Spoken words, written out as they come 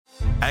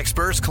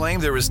Experts claim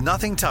there is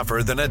nothing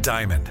tougher than a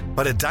diamond.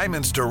 But at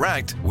Diamonds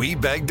Direct, we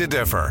beg to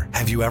differ.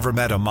 Have you ever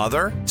met a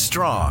mother?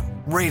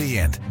 Strong,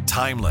 radiant,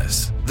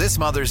 timeless. This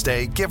Mother's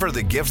Day, give her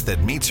the gift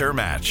that meets her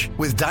match.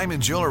 With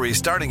diamond jewelry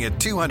starting at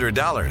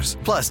 $200.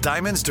 Plus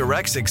Diamonds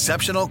Direct's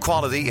exceptional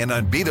quality and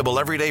unbeatable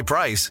everyday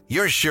price,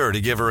 you're sure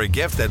to give her a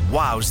gift that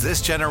wows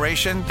this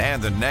generation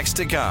and the next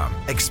to come.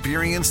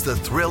 Experience the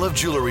thrill of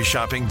jewelry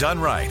shopping done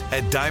right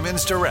at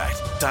Diamonds Direct.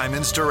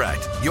 Diamonds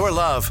Direct. Your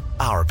love,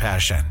 our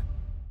passion.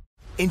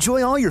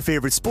 Enjoy all your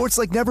favorite sports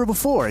like never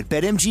before at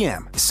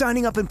BetMGM.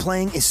 Signing up and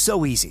playing is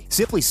so easy.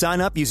 Simply sign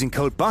up using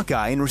code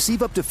Buckeye and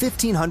receive up to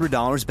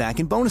 $1,500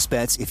 back in bonus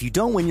bets if you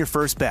don't win your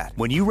first bet.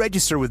 When you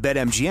register with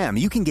BetMGM,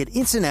 you can get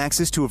instant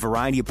access to a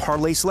variety of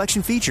parlay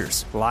selection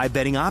features, live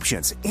betting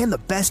options, and the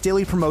best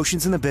daily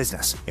promotions in the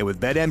business. And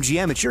with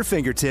BetMGM at your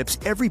fingertips,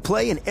 every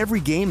play and every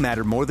game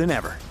matter more than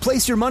ever.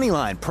 Place your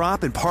moneyline,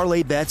 prop, and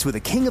parlay bets with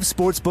the king of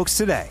sportsbooks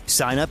today.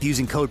 Sign up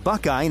using code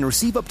Buckeye and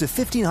receive up to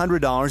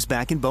 $1,500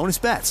 back in bonus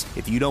bets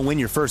if you don't win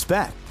your first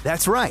bet.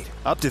 That's right,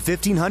 up to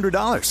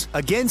 $1,500.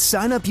 Again,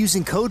 sign up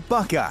using code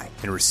Buckeye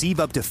and receive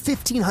up to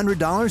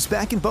 $1,500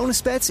 back in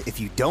bonus bets if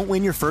you don't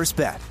win your first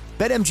bet.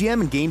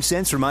 BetMGM and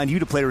GameSense remind you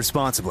to play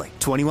responsibly.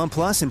 21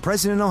 plus and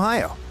present in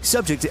Ohio.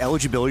 Subject to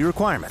eligibility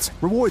requirements.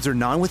 Rewards are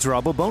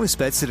non-withdrawable bonus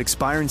bets that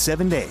expire in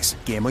 7 days.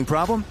 Gambling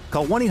problem?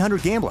 Call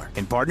 1-800-GAMBLER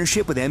in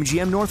partnership with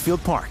MGM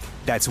Northfield Park.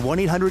 That's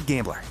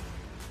 1-800-GAMBLER.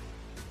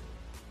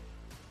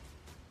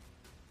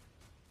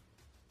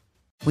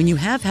 When you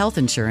have health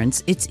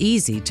insurance, it's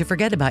easy to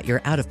forget about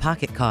your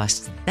out-of-pocket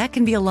costs. That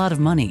can be a lot of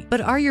money. But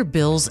are your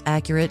bills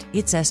accurate?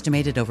 It's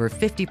estimated over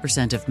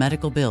 50% of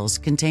medical bills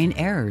contain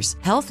errors.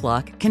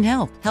 HealthLock can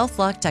help.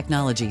 HealthLock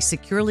technology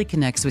securely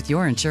connects with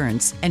your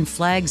insurance and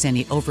flags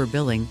any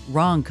overbilling,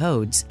 wrong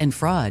codes, and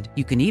fraud.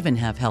 You can even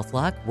have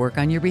HealthLock work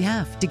on your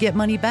behalf to get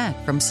money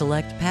back from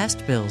select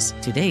past bills.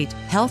 To date,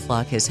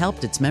 HealthLock has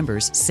helped its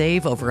members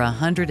save over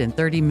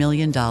 $130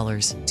 million.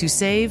 To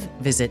save,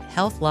 visit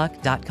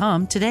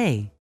healthlock.com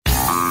today.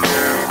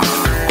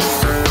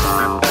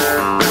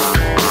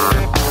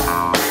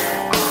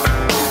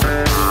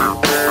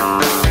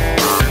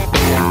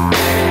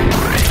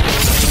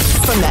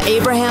 From the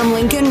Abraham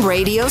Lincoln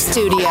Radio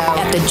Studio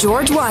at the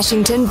George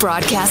Washington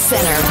Broadcast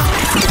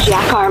Center,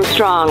 Jack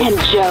Armstrong and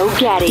Joe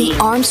Getty. The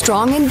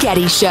Armstrong and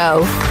Getty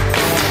Show.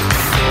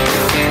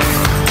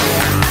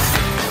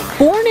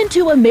 Born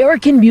into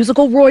American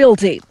musical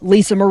royalty,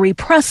 Lisa Marie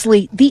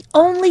Presley, the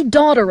only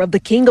daughter of the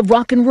king of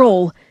rock and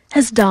roll,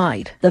 has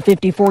died. The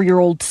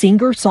 54-year-old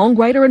singer,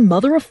 songwriter, and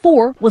mother of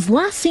four was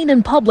last seen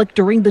in public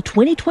during the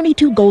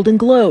 2022 Golden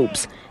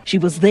Globes. She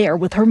was there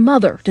with her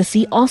mother to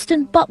see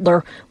Austin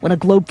Butler win a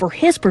Globe for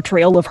his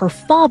portrayal of her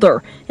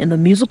father in the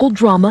musical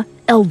drama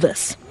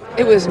Elvis.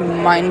 It was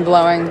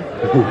mind-blowing,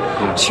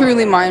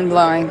 truly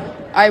mind-blowing.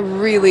 I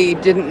really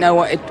didn't know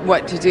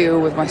what to do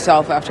with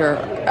myself after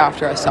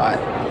I saw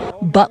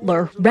it.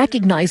 Butler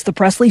recognized the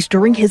Presleys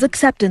during his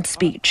acceptance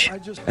speech.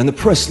 And the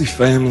Presley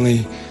family,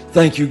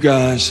 thank you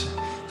guys.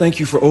 Thank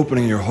you for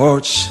opening your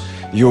hearts,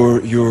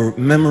 your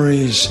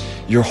memories,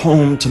 your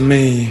home to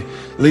me.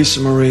 Lisa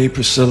Marie,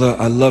 Priscilla,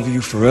 I love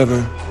you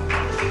forever.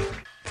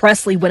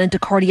 Presley went into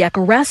cardiac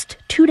arrest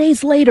 2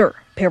 days later.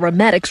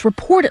 Paramedics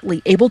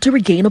reportedly able to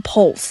regain a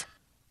pulse.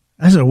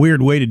 That's a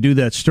weird way to do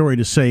that story,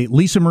 to say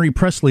Lisa Marie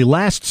Presley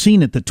last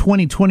seen at the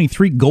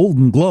 2023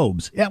 Golden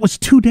Globes. That was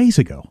 2 days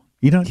ago.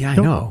 I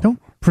know. Don't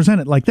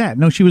present it like that.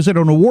 No, she was at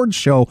an awards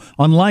show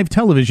on live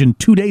television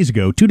 2 days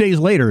ago. 2 days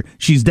later,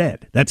 she's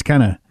dead. That's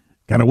kind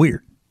of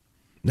weird.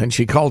 Then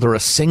she called her a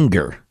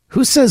singer.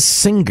 Who says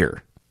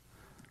singer?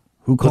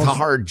 Who calls, with a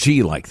hard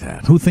G like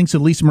that? Who thinks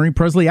of Lisa Marie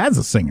Presley as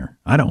a singer?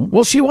 I don't.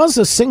 Well, she was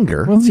a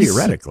singer,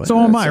 theoretically. So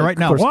am I right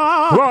now.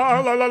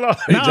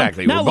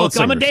 Exactly. Now look,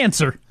 I'm a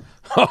dancer.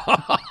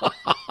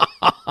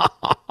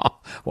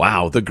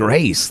 Wow, the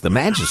grace, the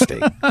majesty.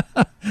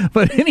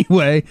 But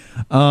anyway,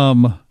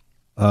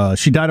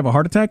 she died of a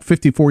heart attack,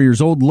 54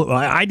 years old.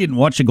 I didn't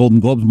watch the Golden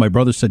Globes. My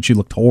brother said she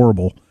looked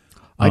horrible.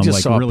 I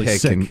just saw really a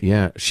pic, sick.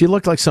 and she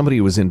looked like somebody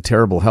who was in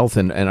terrible health,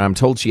 and I'm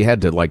told she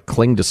had to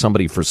cling to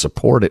somebody for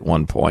support at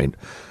one point.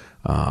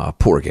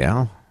 Poor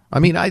gal. I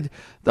mean,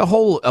 the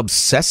whole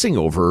obsessing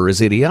over her is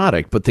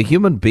idiotic, but the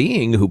human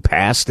being who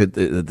passed at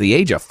the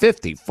age of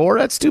 54,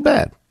 that's too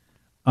bad.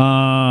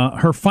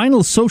 Her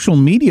final social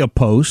media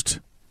post,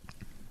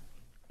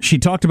 she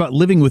talked about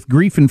living with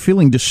grief and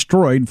feeling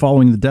destroyed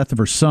following the death of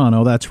her son.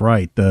 Oh, that's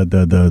right. The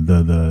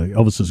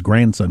Elvis's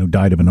grandson who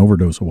died of an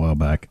overdose a while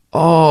back.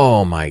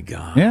 Oh my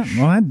God. Yeah,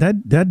 well,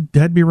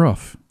 that'd be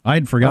rough.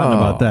 I'd forgotten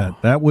about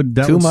that. That would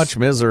much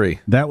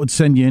misery. That would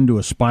send you into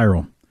a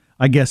spiral.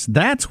 I guess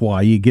that's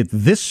why you get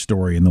this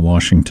story in the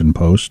Washington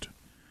Post.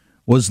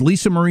 Was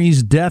Lisa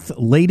Marie's death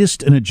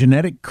latest in a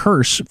genetic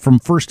curse from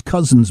first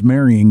cousins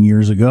marrying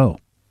years ago?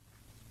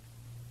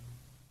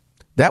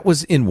 That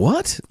was in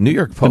what? New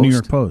York Post? The New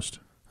York Post.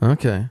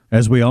 Okay.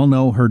 As we all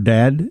know, her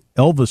dad,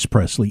 Elvis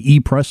Presley,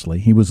 E. Presley,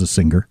 he was a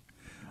singer.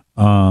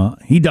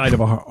 He died of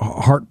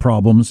heart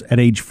problems at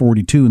age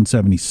 42 and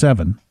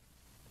 77.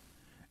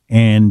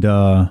 And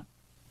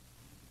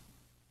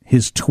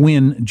his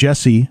twin,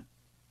 Jesse,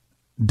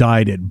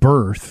 died at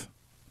birth.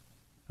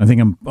 I think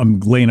I'm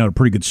laying out a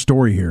pretty good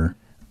story here.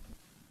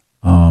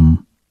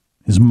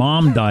 His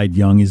mom died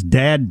young. His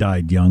dad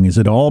died young. Is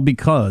it all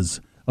because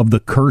of the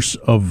curse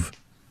of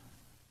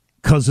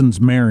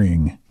cousins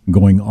marrying,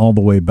 going all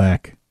the way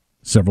back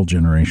several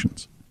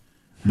generations?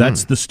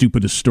 That's the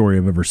stupidest story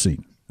I've ever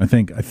seen. I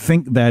think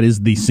that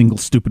is the single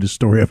stupidest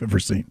story I've ever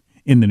seen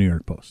in the New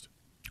York Post.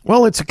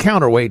 Well, it's a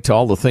counterweight to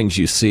all the things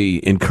you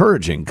see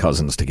encouraging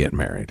cousins to get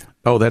married.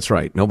 Oh, that's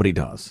right. Nobody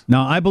does.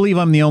 Now, I believe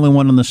I'm the only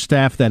one on the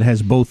staff that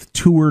has both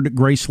toured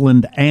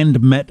Graceland and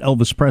met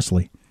Elvis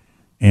Presley,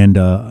 and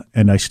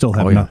I still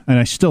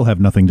have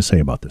nothing to say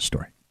about this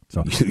story.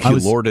 So you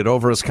lord it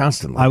over us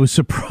constantly. I was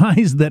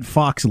surprised that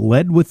Fox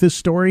led with this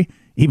story,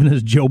 even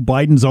as Joe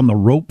Biden's on the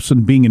ropes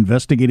and being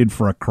investigated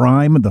for a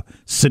crime of the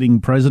sitting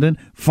president.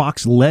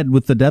 Fox led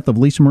with the death of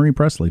Lisa Marie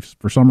Presley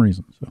for some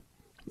reason.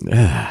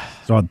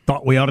 So I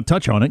thought we ought to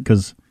touch on it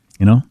because,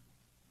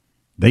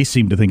 they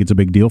seem to think it's a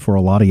big deal for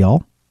a lot of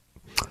y'all.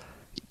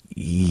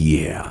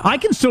 Yeah. I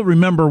can still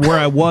remember where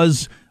I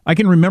was. I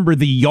can remember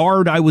the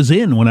yard I was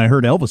in when I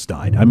heard Elvis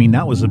died. I mean,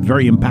 that was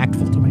very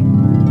impactful to me.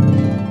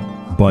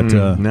 But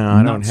no,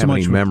 I don't have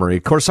any memory.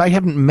 Of course, I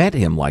haven't met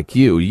him like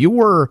you. You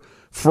were,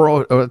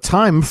 for a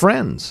time,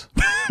 friends.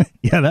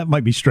 Yeah, that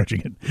might be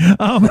stretching it.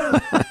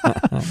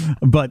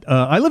 But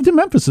I lived in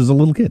Memphis as a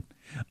little kid.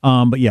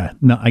 But yeah,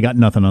 no, I got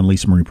nothing on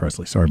Lisa Marie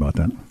Presley. Sorry about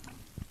that.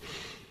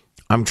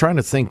 I'm trying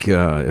to think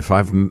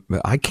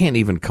I can't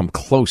even come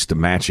close to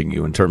matching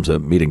you in terms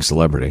of meeting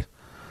celebrity.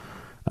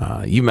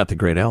 You met the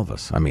great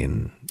Elvis. I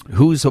mean,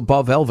 who's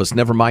above Elvis?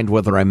 Never mind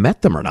whether I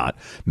met them or not.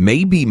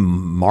 Maybe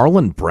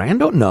Marlon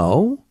Brando?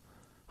 No,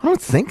 I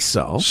don't think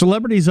so.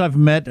 Celebrities I've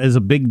met as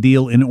a big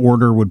deal in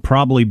order would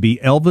probably be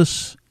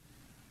Elvis,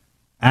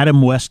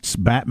 Adam West's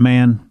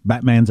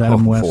Batman's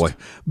Adam West. Boy,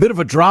 bit of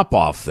a drop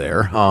off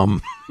there.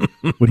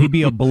 Would he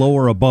be below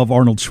or above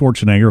Arnold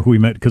Schwarzenegger, who we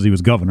met because he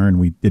was governor and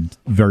we did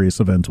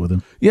various events with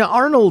him? Yeah,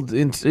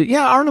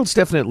 Arnold's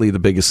definitely the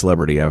biggest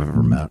celebrity I've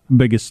ever met.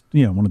 One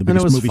of the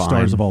biggest movie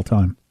stars of all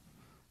time.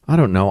 I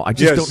don't know. I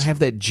just don't have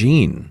that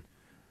gene.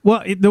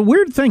 Well, the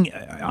weird thing,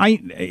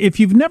 if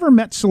you've never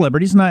met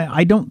celebrities, and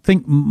I don't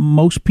think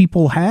most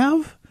people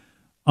have,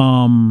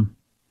 you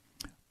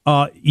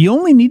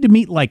only need to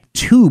meet like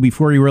two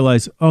before you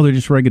realize, they're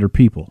just regular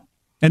people.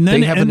 And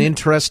then they have an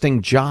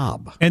interesting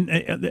job, and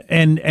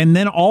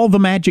then all the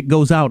magic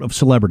goes out of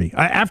celebrity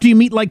after you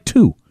meet like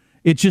two.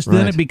 It's just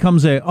then it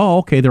becomes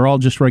okay, they're all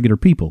just regular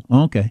people.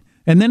 Okay,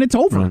 and then it's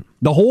over. Right.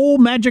 The whole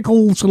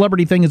magical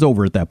celebrity thing is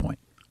over at that point.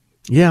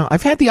 Yeah,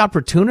 I've had the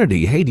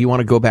opportunity. Hey, do you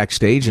want to go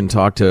backstage and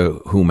talk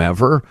to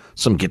whomever,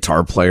 some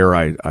guitar player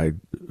I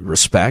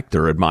respect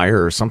or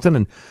admire or something?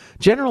 And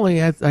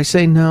generally, I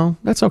say no.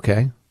 That's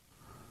okay.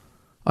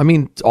 I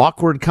mean,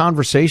 awkward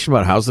conversation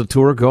about how's the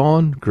tour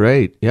going?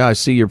 Great. Yeah, I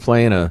see you're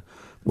playing a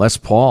Les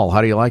Paul. How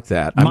do you like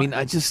that?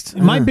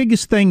 My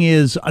biggest thing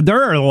is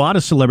there are a lot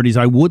of celebrities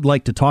I would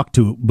like to talk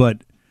to,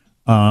 but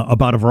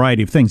about a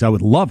variety of things. I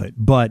would love it,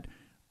 but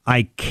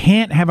I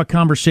can't have a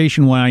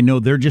conversation when I know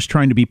they're just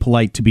trying to be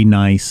polite to be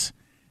nice,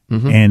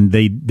 and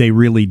they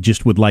really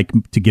just would like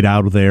to get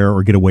out of there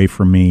or get away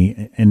from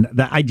me, and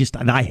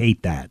I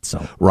hate that.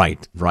 So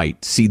right.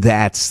 See,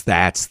 that's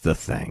the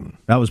thing.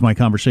 That was my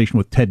conversation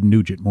with Ted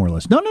Nugent, more or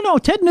less. No,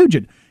 Ted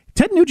Nugent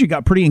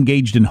got pretty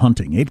engaged in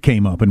hunting. It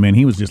came up, and man,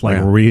 he was just like,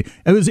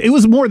 it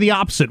was more the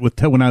opposite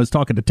with when I was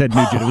talking to Ted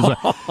Nugent. It was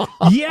like,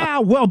 yeah,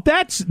 well,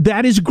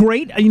 that is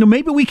great.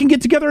 Maybe we can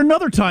get together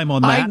another time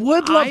on that. I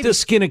would love to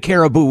skin a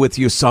caribou with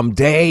you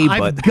someday, but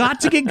I've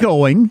got to get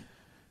going.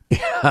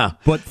 Yeah,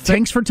 but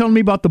thanks for telling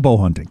me about the bow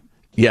hunting.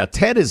 Yeah,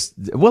 Ted is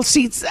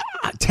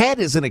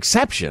an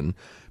exception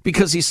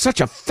because he's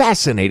such a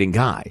fascinating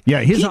guy.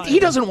 Yeah, he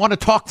doesn't want to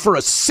talk for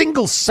a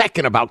single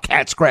second about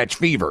cat scratch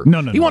fever.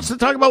 No. He wants to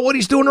talk about what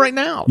he's doing right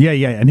now.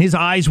 Yeah, and his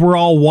eyes were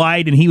all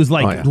wide, and he was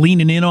like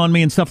leaning in on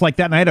me and stuff like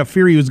that. And I had a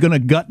fear he was going to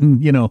gut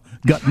me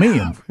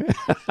and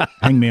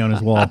hang me on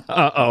his wall.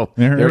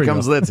 Here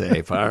comes the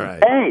tape. All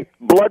right. Hey,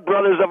 Blood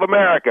Brothers of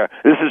America,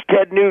 this is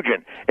Ted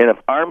Nugent, and if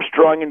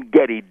Armstrong and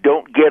Getty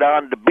don't get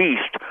on the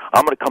beast,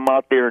 I'm going to come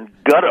out there and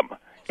gut them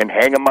and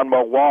hang them on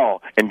my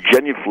wall and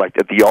genuflect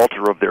at the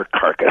altar of their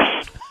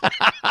carcass.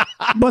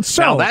 But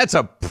now that's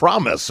a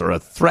promise or a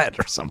threat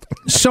or something.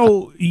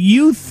 So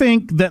you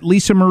think that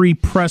Lisa Marie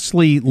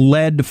Presley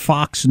led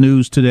Fox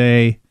News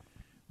today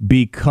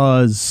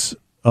because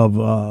of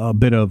a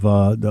bit of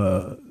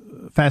the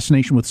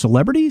fascination with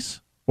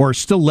celebrities? Or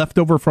still left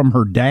over from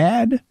her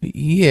dad?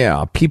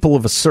 Yeah, people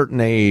of a certain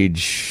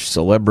age,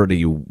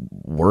 celebrity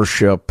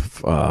worship,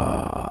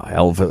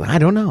 Elvis. I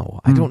don't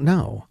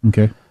know.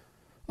 Okay.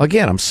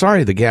 Again, I'm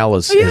sorry the gal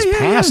has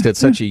passed at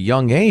such a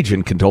young age,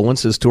 and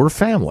condolences to her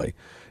family.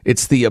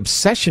 It's the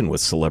obsession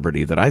with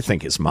celebrity that I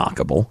think is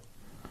mockable.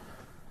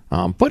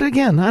 But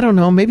again, I don't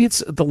know. Maybe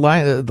it's the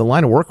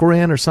line of work we're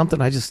in or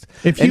something.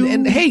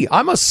 And hey,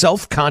 I'm a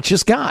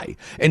self-conscious guy,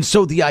 and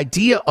so the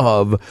idea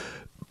of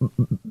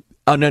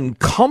an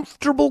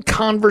uncomfortable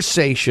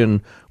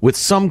conversation with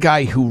some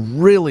guy who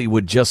really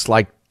would just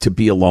like to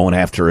be alone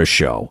after a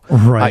show.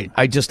 Right.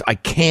 I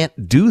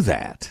can't do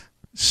that.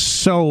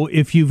 So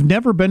if you've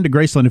never been to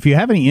Graceland, if you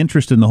have any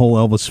interest in the whole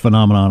Elvis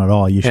phenomenon at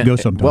all, you should go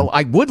sometime. Well,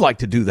 I would like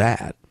to do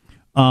that.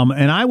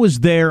 And I was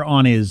there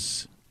on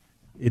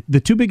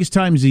the two biggest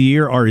times a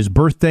year are his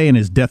birthday and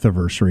his death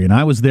anniversary. And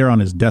I was there on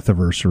his death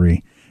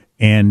anniversary.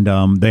 And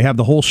they have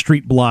the whole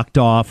street blocked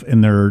off,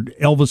 and there are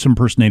Elvis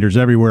impersonators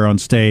everywhere on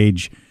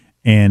stage.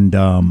 And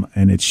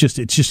it's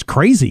just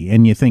crazy.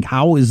 And you think,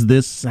 how is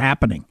this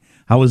happening?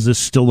 How is this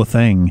still a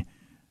thing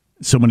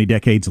so many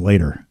decades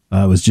later?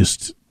 It was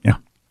just, yeah.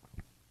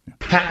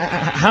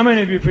 How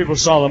many of you people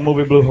saw the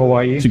movie Blue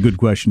Hawaii? It's a good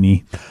question,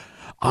 E.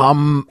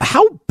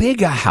 How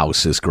big a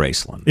house is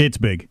Graceland? It's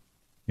big.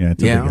 Yeah,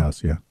 it's a big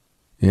house, yeah.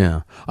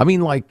 Yeah. I mean,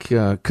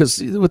 because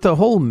with the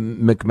whole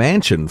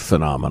McMansion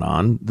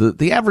phenomenon,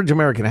 the average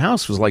American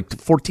house was like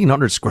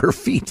 1,400 square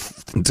feet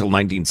until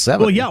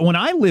 1970. Well, yeah, when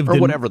I lived or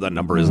whatever that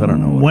number is, I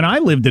don't know. When I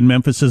lived in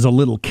Memphis as a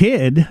little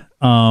kid,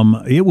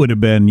 it would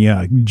have been,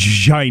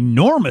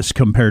 ginormous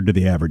compared to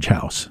the average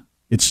house.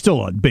 It's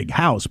still a big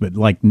house, but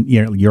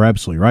you're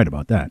absolutely right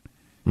about that.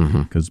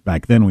 Because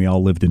back then we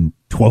all lived in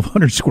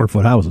 1,200 square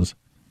foot houses.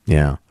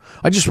 Yeah.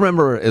 I just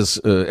remember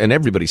and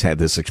everybody's had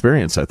this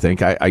experience, I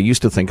think. I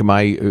used to think of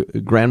my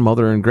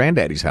grandmother and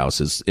granddaddy's house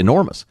as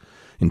enormous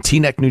in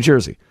Teaneck, New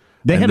Jersey.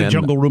 They had a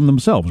jungle room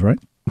themselves, right?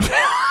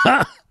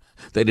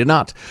 They did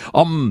not.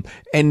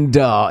 And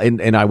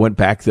I went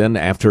back then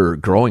after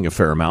growing a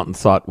fair amount and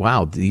thought,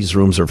 wow, these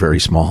rooms are very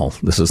small.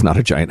 This is not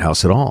a giant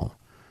house at all.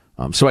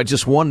 So I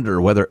just wonder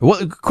whether,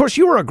 well, of course,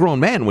 you were a grown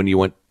man when you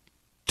went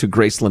to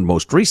Graceland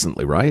most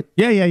recently, right?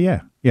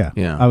 Yeah.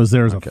 I was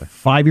there as a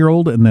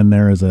 5-year-old and then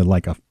there as a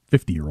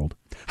 50-year-old.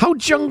 How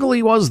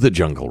jungly was the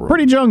jungle room?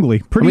 Pretty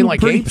jungly.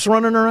 Apes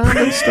running around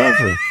and stuff?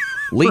 Or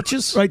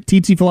leeches? Right,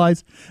 tsetse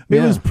flies.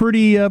 It was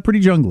pretty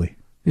jungly.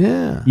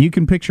 Yeah. You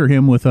can picture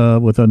him with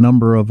a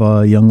number of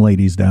young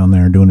ladies down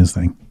there doing his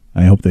thing.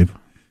 I hope they've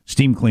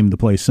steam cleaned the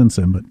place since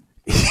then, but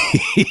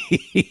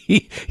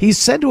he's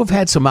said to have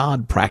had some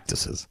odd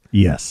practices.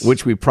 Yes.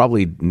 Which we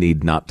probably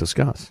need not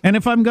discuss. And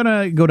if I'm going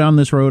to go down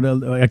this road,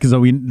 because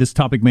this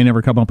topic may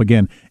never come up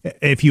again,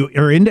 if you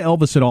are into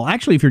Elvis at all,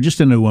 actually, if you're just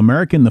into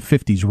America in the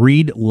 50s,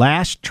 read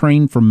Last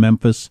Train from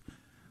Memphis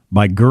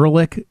by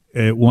Gerlich.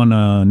 It won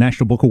a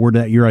National Book Award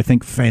that year, I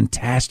think.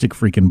 Fantastic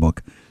freaking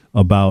book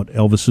about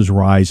Elvis's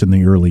rise in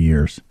the early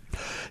years.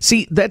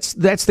 See, that's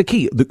the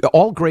key.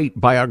 All great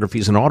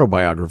biographies and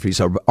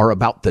autobiographies are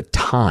about the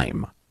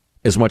time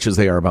as much as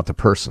they are about the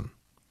person.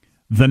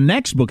 The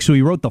next book, so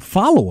he wrote the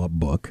follow-up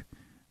book,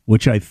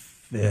 which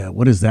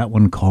what is that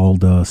one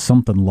called?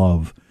 Something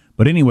Love.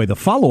 But anyway, the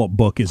follow-up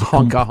book is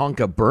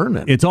Honka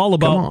Burnin'. It's all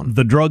about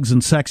the drugs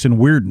and sex and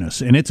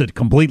weirdness, and it's a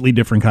completely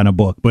different kind of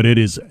book. But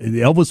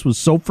Elvis was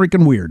so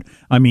freaking weird.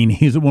 I mean,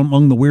 he's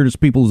among the weirdest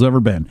people who's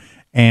ever been.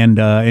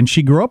 And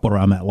she grew up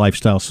around that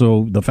lifestyle.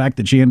 So the fact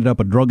that she ended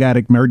up a drug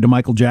addict married to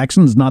Michael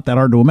Jackson is not that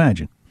hard to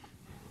imagine.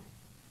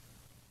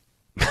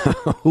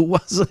 Who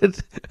was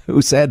it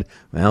who said,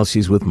 well,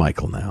 she's with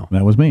Michael now?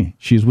 That was me.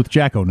 She's with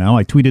Jacko now.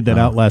 I tweeted that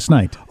out last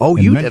night. Oh,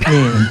 you did?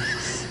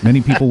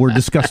 Many people were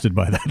disgusted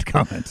by that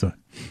comment. So.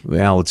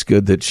 Well, it's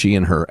good that she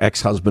and her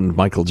ex-husband,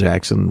 Michael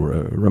Jackson,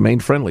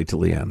 remained friendly till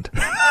the end.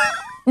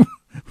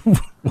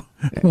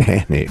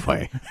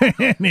 Anyway.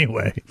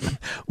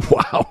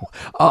 Wow.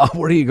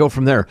 Where do you go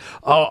from there?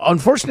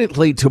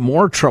 Unfortunately, to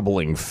more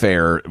troubling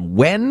fare,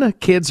 when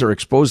kids are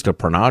exposed to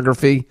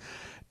pornography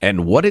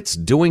and what it's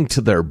doing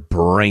to their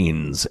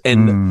brains.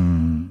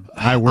 And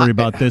I worry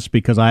about this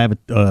because I have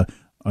a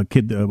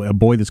kid, a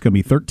boy that's going to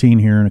be 13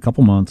 here in a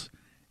couple months.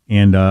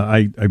 And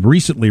I've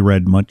recently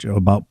read much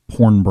about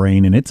porn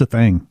brain, and it's a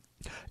thing.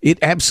 It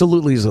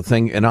absolutely is a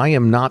thing, and I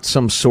am not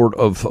some sort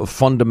of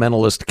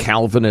fundamentalist,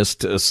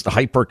 Calvinist,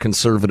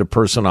 hyper-conservative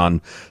person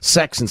on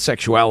sex and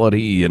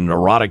sexuality and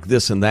erotic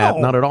this and that.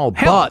 Not at all.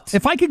 But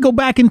if I could go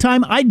back in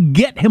time, I'd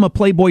get him a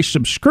Playboy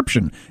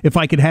subscription if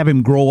I could have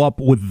him grow up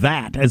with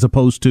that as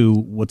opposed to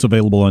what's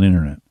available on the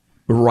internet.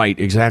 Right,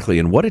 exactly.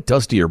 And what it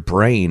does to your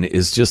brain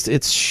is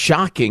it's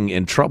shocking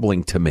and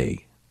troubling to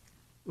me.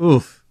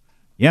 Oof.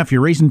 Yeah, if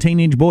you're raising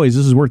teenage boys,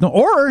 this is worth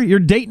or you're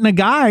dating a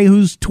guy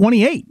who's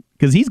 28.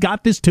 Because he's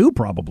got this too,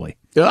 probably.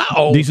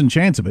 Uh-oh. Decent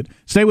chance of it.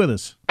 Stay with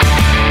us.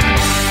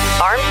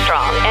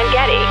 Armstrong and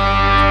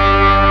Getty.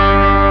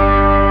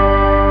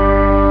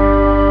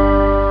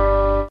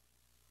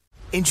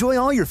 Enjoy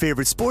all your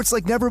favorite sports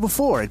like never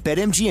before at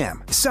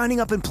BetMGM. Signing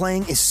up and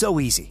playing is so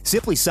easy.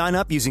 Simply sign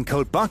up using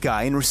code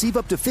Buckeye and receive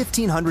up to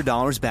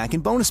 $1,500 back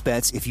in bonus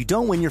bets if you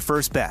don't win your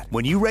first bet.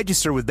 When you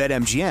register with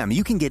BetMGM,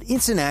 you can get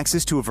instant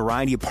access to a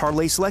variety of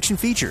parlay selection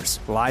features,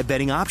 live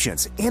betting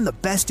options, and the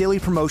best daily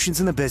promotions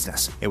in the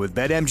business. And with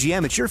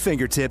BetMGM at your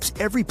fingertips,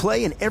 every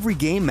play and every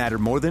game matter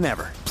more than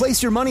ever.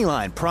 Place your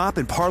moneyline, prop,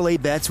 and parlay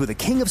bets with the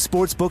king of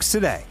sportsbooks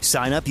today.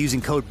 Sign up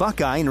using code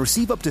Buckeye and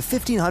receive up to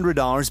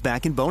 $1,500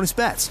 back in bonus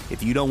bets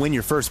if you don't win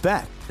your first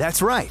bet.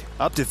 That's right,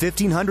 up to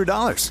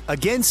 $1,500.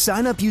 Again,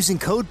 sign up using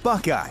code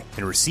Buckeye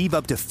and receive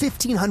up to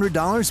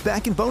 $1,500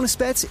 back in bonus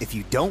bets if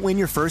you don't win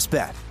your first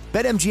bet.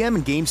 BetMGM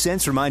and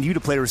GameSense remind you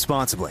to play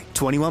responsibly.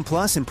 21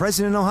 plus and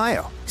present in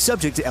Ohio.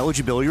 Subject to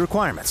eligibility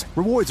requirements.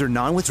 Rewards are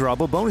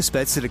non-withdrawable bonus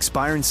bets that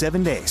expire in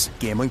 7 days.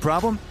 Gambling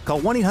problem?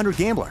 Call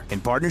 1-800-GAMBLER in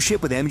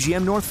partnership with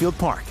MGM Northfield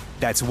Park.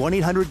 That's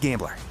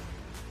 1-800-GAMBLER.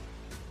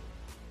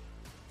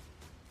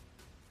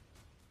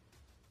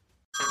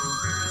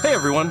 Hey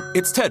everyone,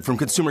 it's Ted from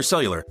Consumer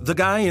Cellular, the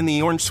guy in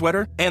the orange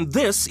sweater, and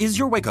this is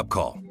your wake-up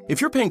call.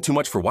 If you're paying too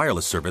much for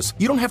wireless service,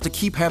 you don't have to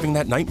keep having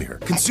that nightmare.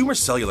 Consumer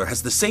Cellular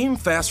has the same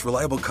fast,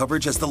 reliable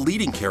coverage as the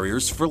leading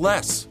carriers for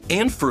less.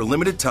 And for a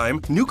limited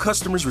time, new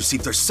customers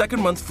receive their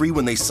second month free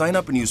when they sign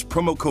up and use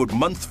promo code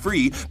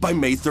MONTHFREE by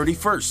May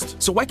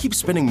 31st. So why keep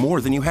spending more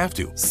than you have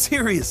to?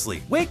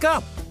 Seriously, wake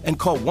up and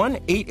call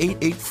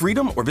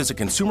 1-888-FREEDOM or visit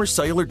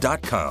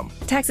consumercellular.com.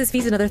 Taxes,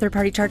 fees, and other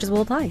third-party charges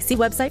will apply. See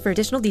website for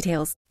additional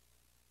details.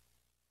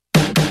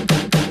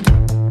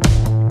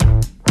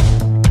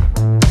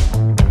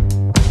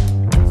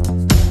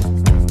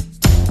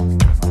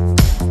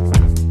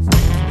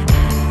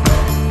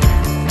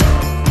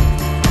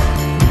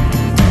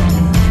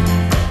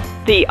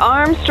 The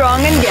Armstrong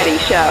and Getty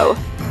Show.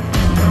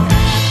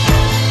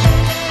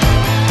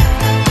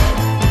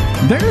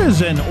 There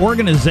is an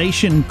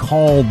organization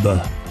called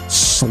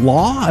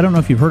SLAW. I don't know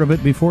if you've heard of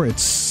it before.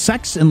 It's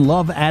Sex and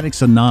Love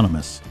Addicts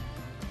Anonymous.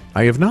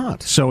 I have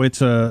not. So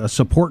it's a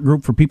support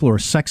group for people who are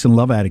sex and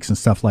love addicts and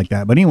stuff like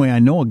that. But anyway, I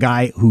know a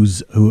guy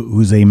who's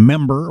a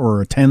member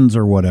or attends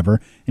or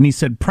whatever, and he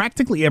said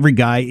practically every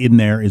guy in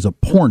there is a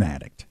porn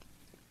addict.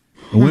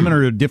 The women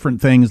are different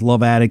things,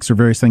 love addicts or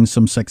various things,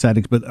 some sex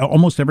addicts, but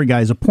almost every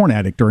guy is a porn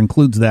addict or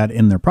includes that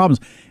in their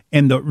problems.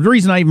 And the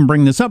reason I even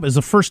bring this up is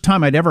the first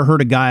time I'd ever heard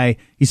a guy,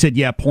 he said,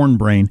 yeah, porn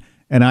brain,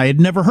 and I had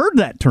never heard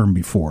that term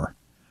before.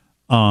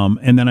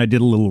 And then I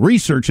did a little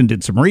research and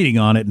did some reading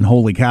on it, and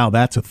holy cow,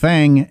 that's a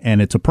thing,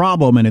 and it's a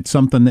problem, and it's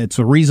something that's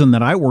a reason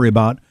that I worry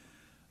about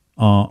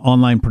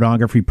online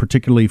pornography,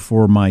 particularly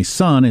for my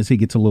son as he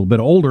gets a little bit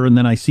older. And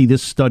then I see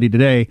this study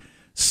today.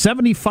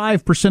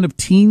 75% of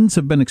teens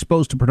have been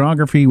exposed to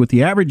pornography, with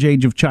the average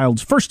age of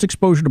child's first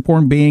exposure to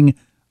porn being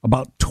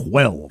about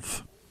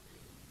 12.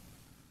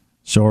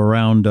 So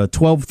around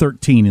 12,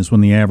 13 is when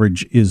the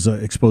average is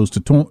exposed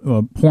to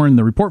porn.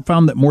 The report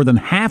found that more than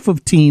half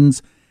of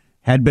teens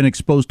had been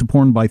exposed to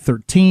porn by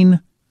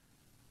 13.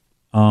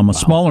 A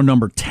smaller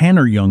number, 10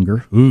 or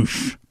younger.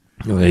 Oosh.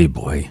 Hey,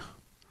 boy.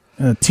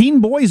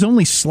 Teen boys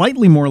only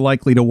slightly more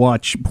likely to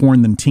watch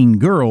porn than teen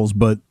girls,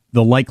 but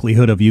the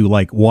likelihood of you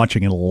like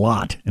watching it a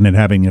lot and it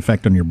having an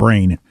effect on your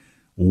brain,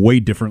 way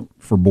different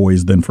for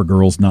boys than for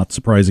girls, not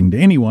surprising to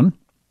anyone.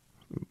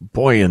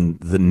 Boy, and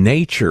the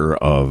nature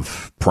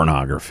of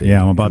pornography.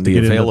 Yeah, I'm about to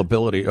get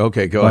availability.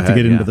 Okay, go ahead. About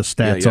to get into the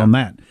stats on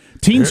that.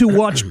 Teens who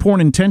watch porn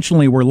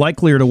intentionally were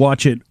likelier to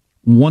watch it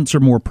once or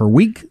more per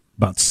week,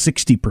 about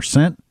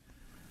 60%.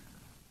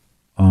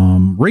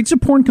 Rates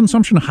of porn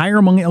consumption higher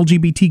among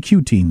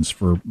LGBTQ teens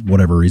for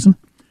whatever reason.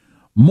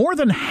 More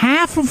than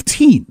half of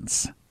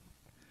teens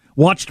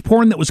watched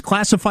porn that was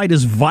classified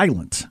as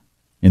violent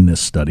in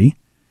this study.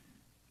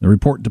 The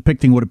report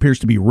depicting what appears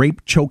to be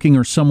rape, choking,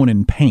 or someone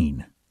in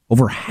pain.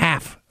 Over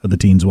half of the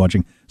teens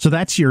watching. So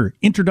that's your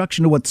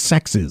introduction to what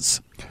sex is.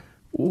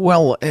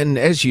 Well, and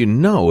as you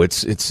know,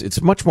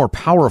 it's much more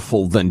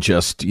powerful than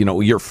just,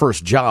 your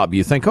first job.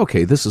 You think,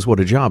 okay, this is what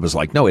a job is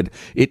like. No, it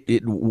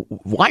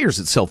wires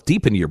itself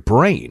deep into your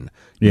brain.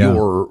 Yeah.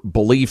 Your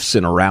beliefs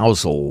and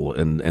arousal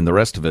and the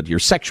rest of it, your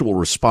sexual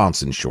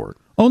response, in short.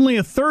 Only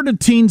a third of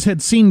teens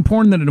had seen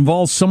porn that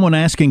involves someone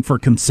asking for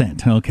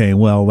consent. Okay,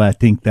 well, I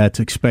think that's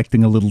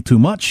expecting a little too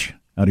much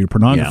out of your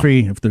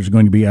pornography if there's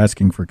going to be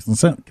asking for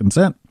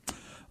consent.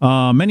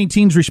 Many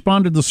teens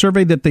responded to the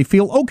survey that they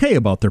feel okay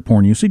about their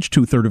porn usage.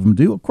 2/3 of them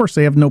do. Of course,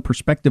 they have no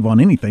perspective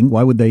on anything.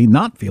 Why would they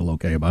not feel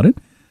okay about it?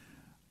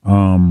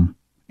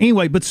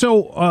 Anyway, but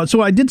so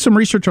I did some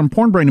research on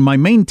Porn Brain, and my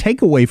main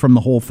takeaway from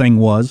the whole thing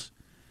was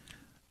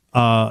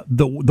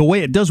the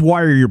way it does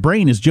wire your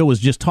brain, as Joe was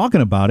just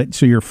talking about it.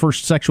 So your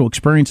first sexual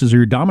experiences or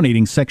your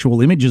dominating sexual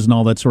images and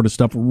all that sort of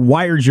stuff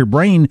wires your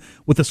brain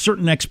with a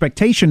certain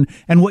expectation.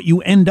 And what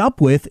you end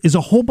up with is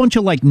a whole bunch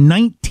of like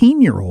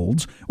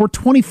 19-year-olds or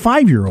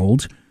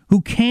 25-year-olds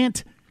who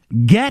can't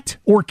get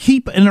or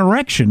keep an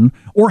erection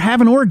or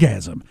have an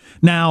orgasm.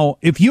 Now,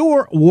 if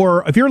you're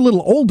a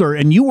little older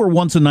and you were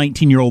once a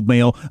 19-year-old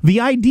male, the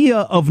idea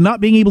of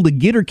not being able to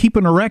get or keep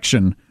an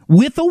erection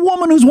with a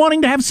woman who's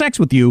wanting to have sex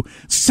with you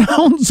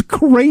sounds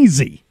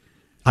crazy.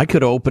 I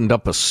could have opened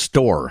up a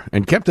store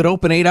and kept it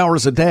open 8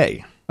 hours a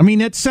day. I mean,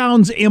 it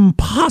sounds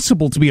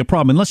impossible to be a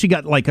problem unless you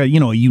got like a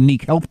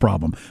unique health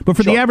problem. But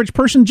for the average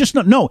person, just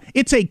no.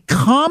 It's a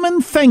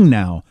common thing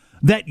now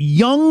that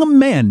young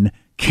men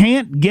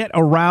can't get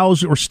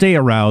aroused or stay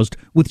aroused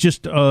with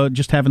just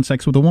having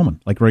sex with a woman,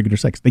 like regular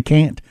sex. They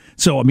can't.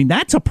 So, I mean,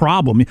 that's a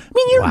problem. I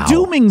mean, you're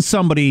dooming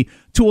somebody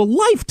to a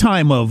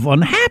lifetime of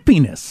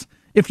unhappiness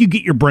if you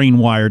get your brain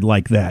wired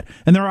like that.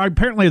 And there are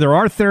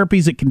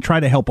therapies that can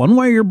try to help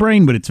unwire your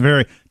brain, but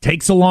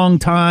takes a long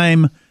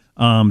time,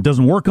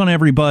 doesn't work on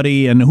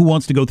everybody, and who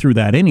wants to go through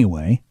that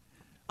anyway?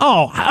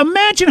 Oh,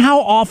 imagine how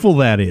awful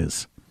that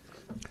is.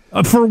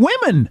 for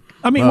women.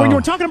 I mean, when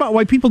we're talking about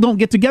why people don't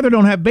get together,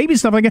 don't have babies,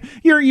 stuff like that.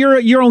 You're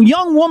a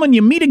young woman.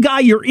 You meet a guy.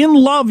 You're in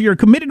love. You're a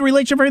committed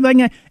relationship.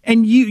 Everything,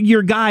 and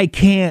your guy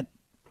can't.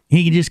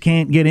 He just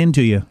can't get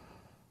into you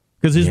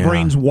because his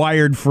brain's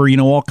wired for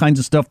all kinds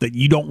of stuff that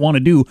you don't want to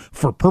do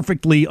for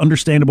perfectly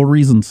understandable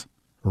reasons.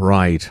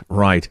 Right.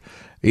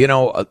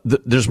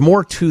 There's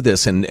more to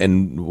this,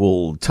 and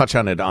we'll touch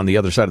on it on the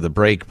other side of the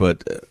break.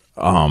 But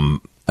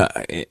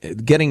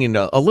getting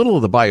into a little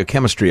of the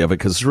biochemistry of it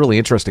because it's really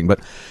interesting. But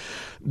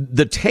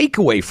the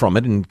takeaway from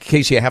it, in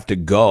case you have to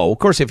go, of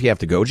course, if you have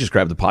to go, just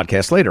grab the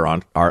podcast later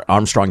on our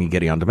Armstrong and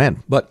Getty On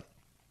Demand. But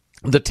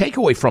the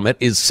takeaway from it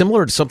is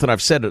similar to something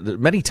I've said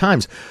many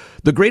times.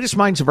 The greatest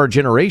minds of our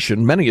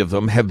generation, many of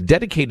them, have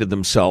dedicated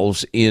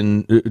themselves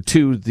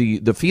to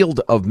the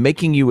field of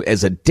making you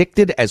as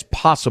addicted as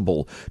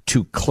possible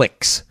to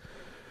clicks.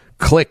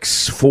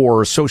 Clicks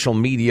for social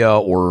media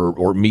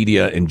or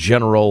media in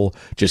general,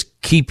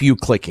 just keep you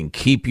clicking,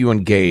 keep you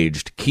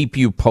engaged, keep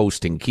you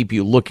posting, keep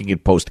you looking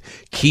at posts,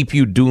 keep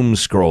you doom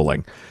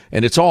scrolling.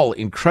 And it's all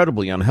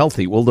incredibly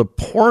unhealthy. Well, the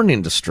porn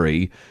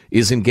industry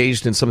is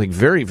engaged in something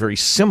very, very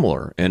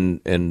similar. And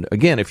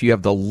again, if you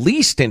have the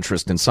least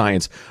interest in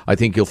science, I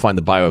think you'll find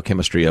the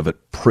biochemistry of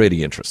it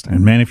pretty interesting.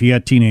 And man, if you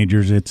got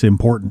teenagers, it's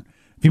important.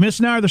 If you missed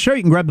an hour of the show,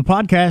 you can grab the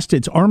podcast.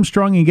 It's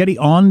Armstrong and Getty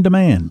On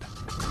Demand.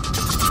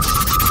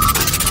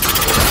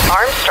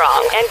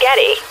 Armstrong and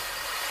Getty.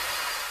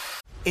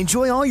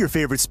 Enjoy all your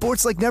favorite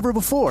sports like never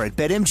before at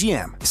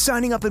BetMGM.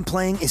 Signing up and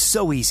playing is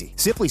so easy.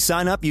 Simply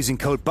sign up using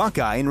code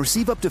Buckeye and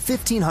receive up to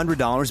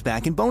 $1,500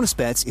 back in bonus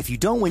bets if you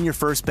don't win your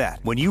first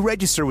bet. When you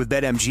register with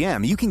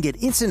BetMGM, you can get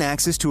instant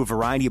access to a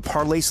variety of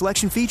parlay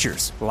selection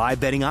features, live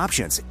betting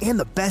options, and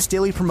the best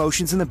daily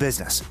promotions in the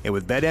business. And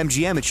with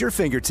BetMGM at your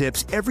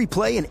fingertips, every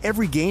play and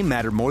every game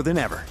matter more than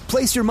ever.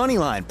 Place your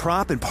moneyline,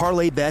 prop, and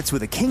parlay bets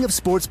with the king of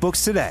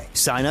sportsbooks today.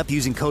 Sign up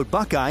using code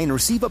Buckeye and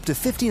receive up to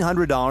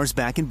 $1,500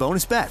 back in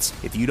bonus bets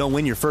if you don't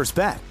win your first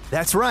bet.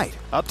 That's right,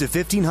 up to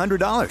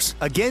 $1,500.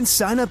 Again,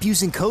 sign up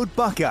using code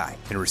Buckeye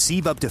and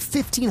receive up to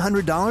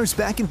 $1,500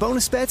 back in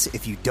bonus bets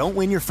if you don't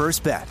win your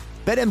first bet.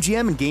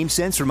 BetMGM and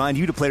GameSense remind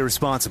you to play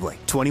responsibly.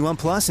 21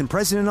 plus and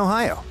present in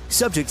Ohio.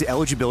 Subject to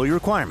eligibility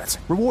requirements.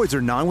 Rewards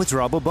are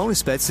non-withdrawable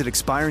bonus bets that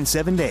expire in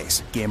 7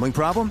 days. Gambling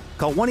problem?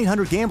 Call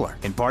 1-800-GAMBLER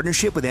in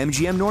partnership with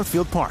MGM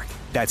Northfield Park.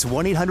 That's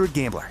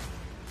 1-800-GAMBLER.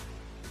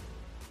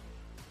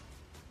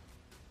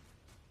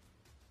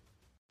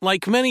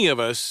 Like many of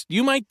us,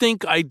 you might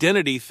think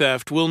identity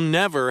theft will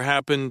never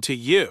happen to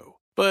you.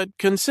 But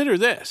consider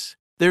this.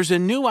 There's a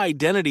new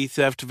identity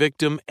theft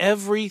victim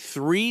every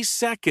 3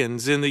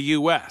 seconds in the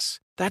U.S.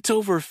 That's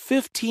over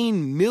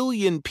 15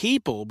 million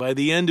people by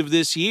the end of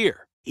this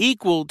year,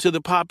 equal to the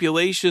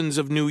populations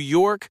of New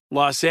York,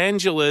 Los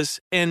Angeles,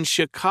 and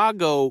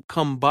Chicago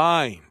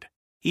combined.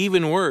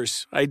 Even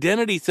worse,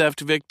 identity theft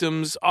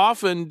victims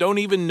often don't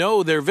even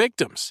know they're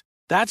victims.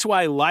 That's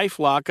why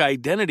LifeLock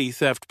Identity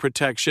Theft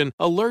Protection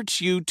alerts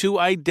you to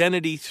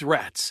identity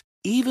threats,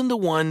 even the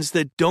ones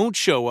that don't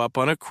show up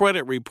on a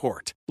credit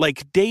report,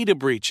 like data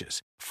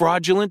breaches,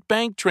 fraudulent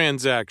bank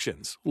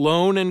transactions,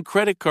 loan and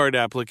credit card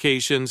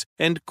applications,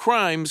 and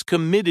crimes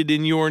committed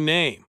in your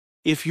name.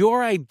 If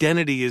your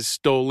identity is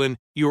stolen,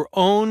 your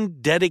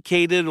own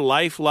dedicated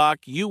LifeLock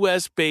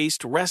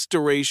U.S.-based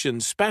restoration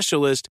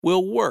specialist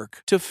will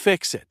work to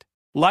fix it.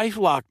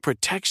 LifeLock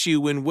protects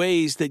you in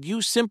ways that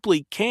you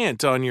simply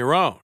can't on your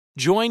own.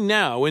 Join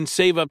now and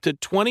save up to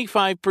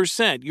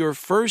 25% your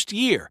first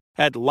year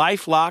at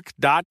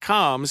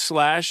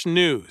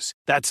LifeLock.com/news.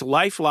 That's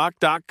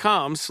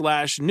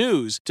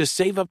LifeLock.com/news to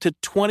save up to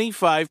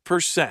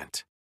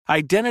 25%.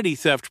 Identity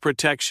theft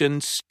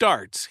protection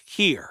starts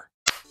here.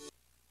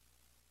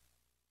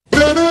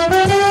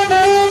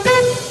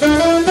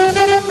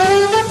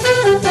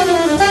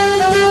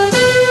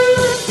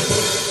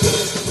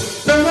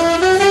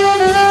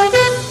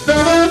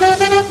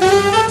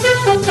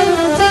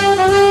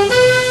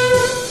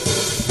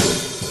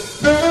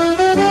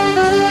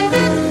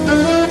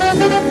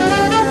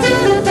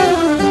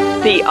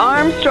 The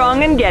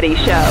Armstrong and Getty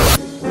Show.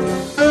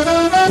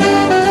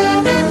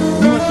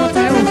 What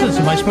the hell is this?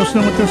 Am I supposed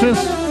to know what this is?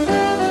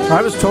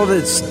 I was told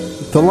it's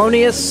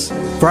Thelonious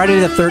Friday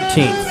the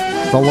 13th.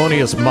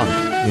 Thelonious Monk.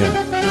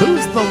 Yeah.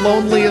 Who's the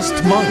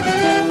loneliest monk?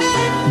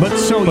 But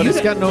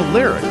it's got no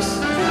lyrics.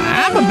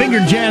 I'm a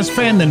bigger jazz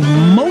fan than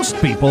most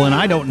people, and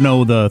I don't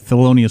know the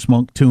Thelonious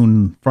Monk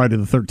tune Friday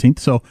the 13th.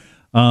 So,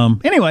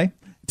 anyway,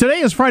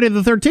 today is Friday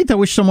the 13th. I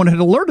wish someone had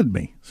alerted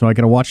me so I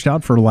could have watched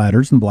out for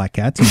ladders and black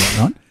cats and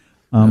whatnot.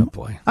 Oh,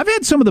 boy. I've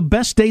had some of the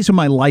best days of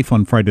my life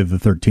on Friday the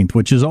 13th,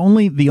 which is the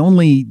only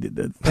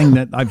thing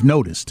that I've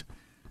noticed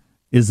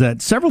is that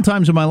several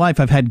times in my life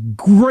I've had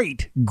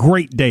great,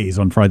 great days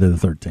on Friday the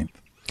 13th.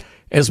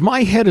 As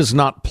my head is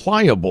not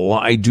pliable,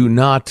 I do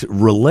not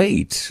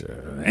relate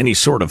any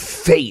sort of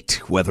fate,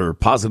 whether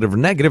positive or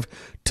negative,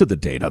 to the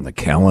date on the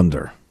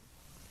calendar.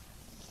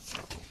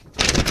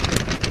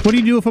 What do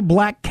you do if a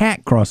black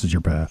cat crosses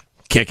your path?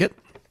 Kick it.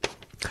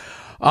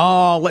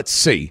 Let's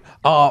see.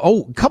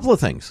 A couple of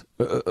things.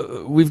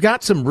 We've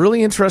got some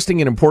really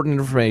interesting and important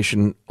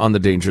information on the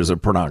dangers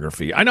of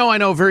pornography. I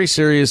know, very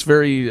serious,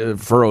 very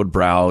furrowed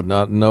brow,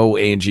 no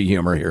Angie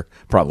humor here,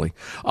 probably.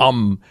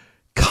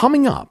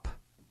 Coming up,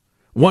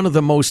 one of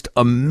the most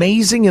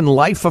amazing and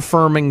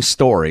life-affirming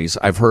stories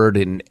I've heard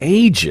in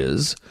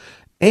ages,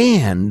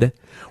 and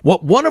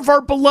what one of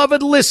our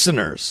beloved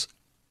listeners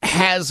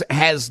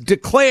has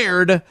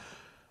declared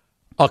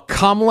a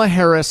Kamala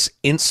Harris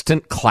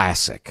instant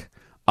classic.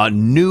 A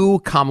new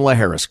Kamala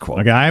Harris quote.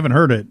 Okay, I haven't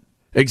heard it.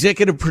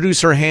 Executive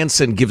producer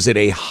Hanson gives it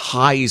a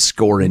high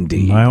score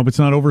indeed. I hope it's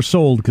not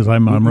oversold because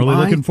I'm really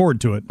looking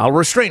forward to it. I'll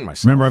restrain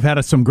myself. Remember, I've had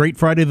some great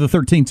Friday the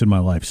 13th in my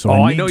life. So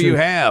I know you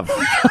have.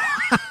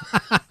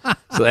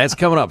 So that's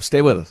coming up.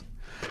 Stay with us.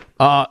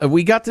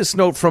 We got this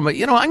note from, I'm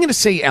going to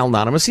say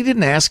anonymous. He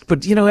didn't ask,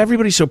 but,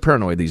 everybody's so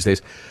paranoid these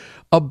days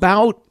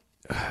about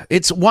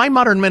it's why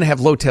modern men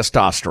have low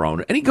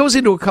testosterone. And he goes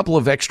into a couple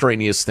of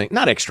extraneous things,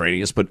 not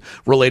extraneous, but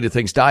related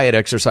things, diet,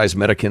 exercise,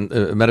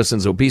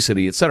 medicines,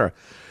 obesity, etc.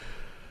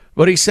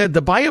 But he said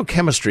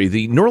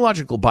the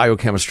neurological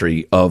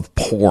biochemistry of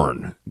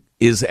porn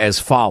is as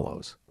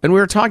follows. And we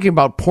were talking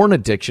about porn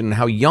addiction and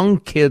how young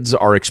kids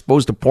are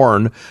exposed to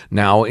porn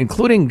now,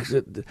 including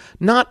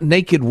not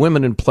naked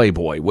women in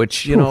Playboy,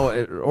 which,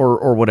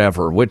 or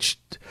whatever, which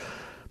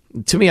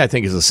to me I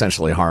think is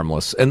essentially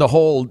harmless. And the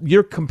whole,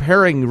 you're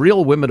comparing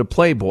real women to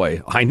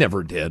Playboy. I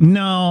never did.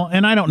 No,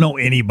 and I don't know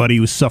anybody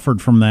who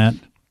suffered from that.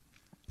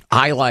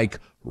 I like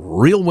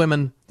real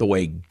women the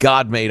way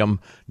God made them.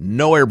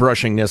 No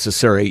airbrushing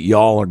necessary.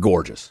 Y'all are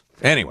gorgeous.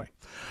 Anyway,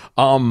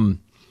 porn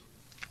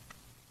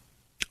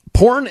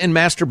and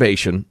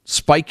masturbation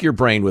spike your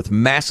brain with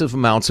massive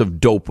amounts of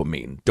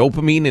dopamine.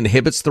 Dopamine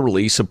inhibits the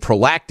release of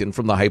prolactin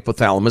from the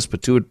hypothalamus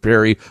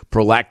pituitary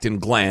prolactin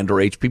gland, or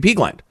HPP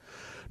gland.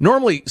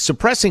 Normally,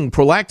 suppressing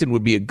prolactin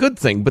would be a good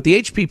thing, but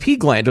the HPP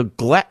gland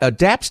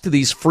adapts to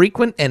these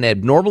frequent and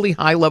abnormally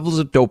high levels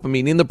of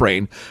dopamine in the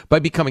brain by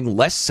becoming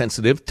less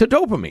sensitive to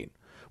dopamine,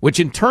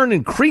 which in turn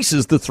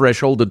increases the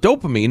threshold of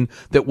dopamine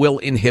that will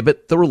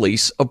inhibit the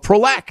release of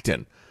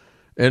prolactin.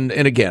 And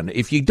again,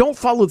 if you don't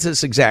follow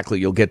this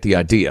exactly, you'll get the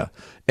idea.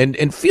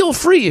 And feel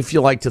free if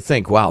you like to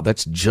think, wow,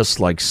 that's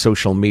just like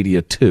social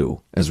media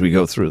too, as we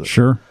go through this.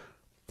 Sure.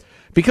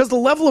 Because the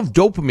level of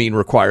dopamine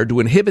required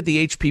to inhibit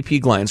the HPP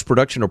gland's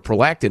production of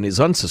prolactin is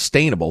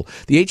unsustainable,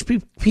 the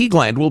HPP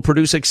gland will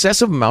produce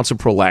excessive amounts of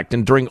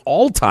prolactin during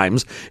all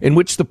times in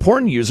which the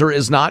porn user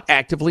is not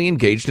actively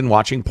engaged in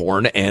watching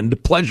porn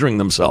and pleasuring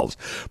themselves.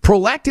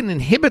 Prolactin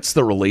inhibits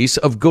the release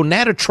of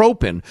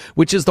gonadotropin,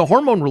 which is the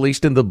hormone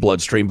released in the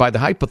bloodstream by the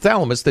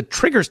hypothalamus that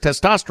triggers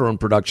testosterone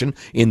production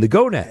in the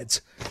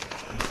gonads.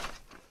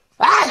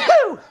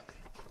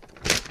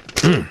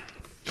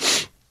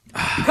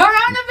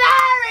 Coronavirus!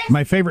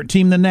 My favorite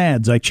team, the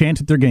Nads. I chant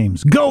at their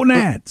games. Go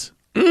Nads!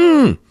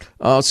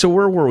 So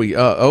where were we?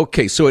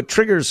 Okay, so it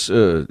triggers,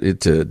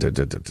 it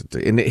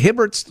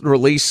inhibits the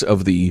release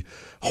of the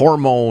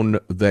hormone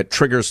that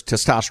triggers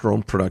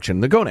testosterone production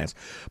in the gonads.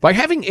 By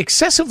having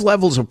excessive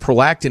levels of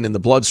prolactin in the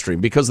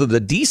bloodstream because of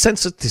the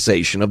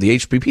desensitization of the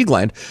HPP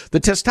gland, the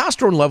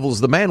testosterone levels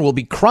of the man will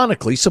be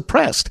chronically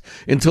suppressed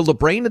until the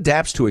brain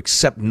adapts to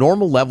accept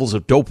normal levels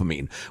of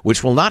dopamine,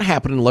 which will not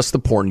happen unless the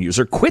porn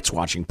user quits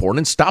watching porn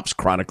and stops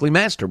chronically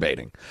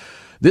masturbating.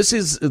 This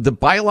is the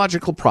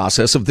biological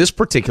process of this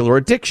particular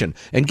addiction.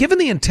 And given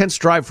the intense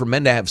drive for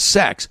men to have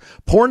sex,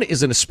 porn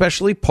is an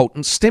especially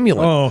potent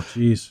stimulant. Oh,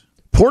 jeez.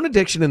 Porn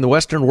addiction in the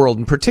Western world,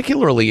 and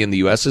particularly in the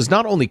U.S., is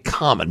not only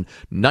common,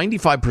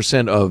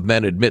 95% of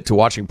men admit to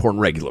watching porn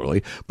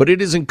regularly, but it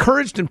is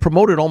encouraged and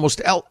promoted almost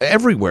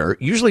everywhere,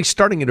 usually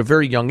starting at a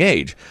very young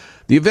age.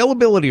 The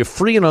availability of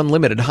free and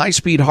unlimited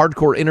high-speed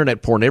hardcore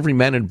internet porn every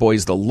man and boy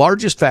is the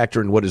largest factor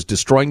in what is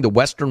destroying the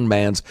Western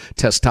man's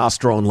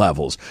testosterone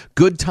levels.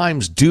 Good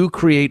times do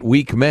create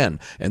weak men,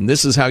 and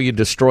this is how you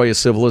destroy a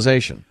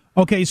civilization.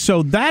 Okay,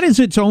 so that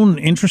is its own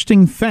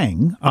interesting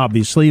thing,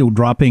 obviously,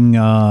 dropping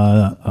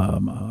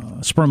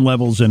sperm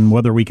levels and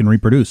whether we can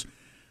reproduce.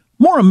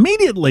 More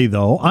immediately,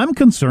 though, I'm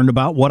concerned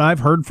about what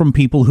I've heard from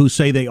people who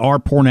say they are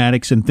porn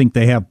addicts and think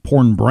they have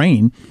porn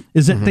brain,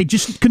 is that they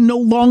just can no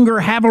longer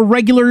have a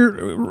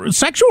regular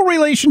sexual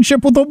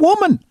relationship with a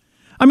woman.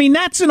 I mean,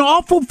 that's an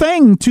awful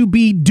thing to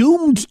be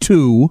doomed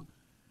to,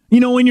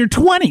 in your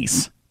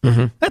 20s.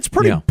 Mm-hmm. That's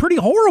pretty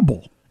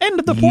horrible. And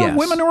the poor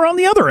women who are on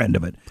the other end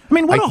of it. I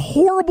mean, what a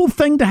horrible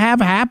thing to have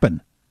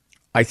happen.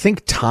 I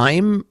think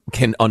time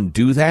can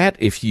undo that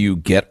if you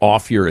get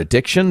off your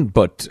addiction,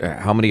 but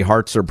how many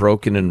hearts are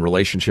broken and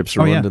relationships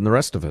ruined and the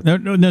rest of it?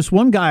 There's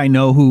one guy I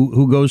know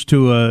who goes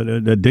to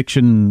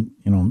addiction,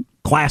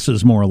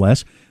 classes more or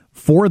less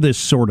for this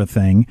sort of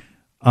thing.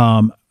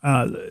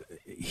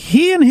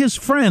 He and his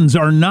friends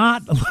are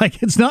not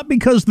it's not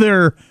because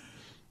they're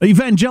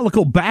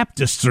evangelical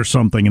Baptists or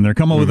something, and they're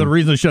coming up with a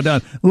reason to shut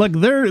down. Look,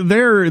 they're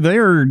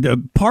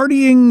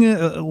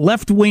partying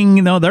left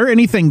wing. They're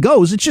anything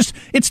goes. It's just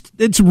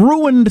it's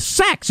ruined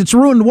sex. It's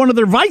ruined one of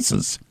their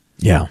vices.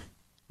 Yeah.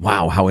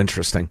 Wow, how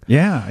interesting.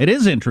 Yeah, it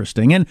is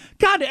interesting. And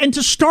God, and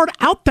to start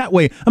out that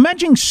way,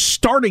 imagine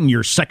starting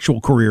your sexual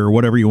career or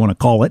whatever you want to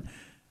call it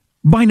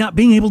by not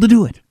being able to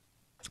do it.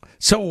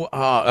 So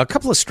a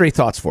couple of stray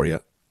thoughts for you.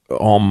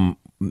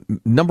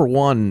 Number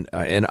one,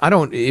 and I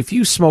don't, if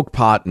you smoke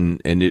pot and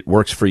it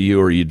works for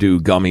you, or you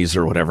do gummies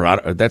or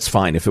whatever, that's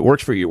fine. If it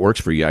works for you, it works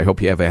for you. I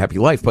hope you have a happy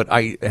life. But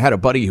I had a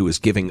buddy who was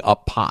giving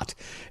up pot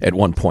at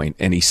one point,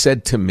 and he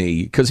said to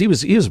me, because he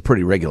was a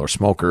pretty regular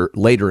smoker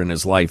later in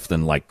his life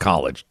than like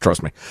college,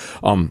 trust me.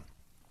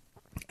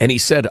 And he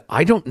said,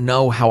 I don't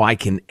know how I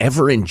can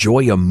ever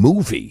enjoy a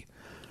movie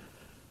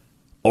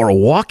or a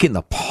walk in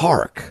the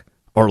park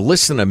or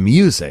listen to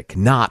music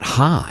not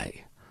high.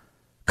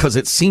 Because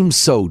it seems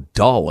so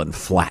dull and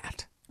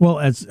flat. Well,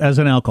 as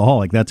an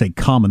alcoholic, that's a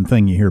common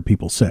thing you hear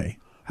people say.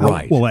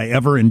 How will I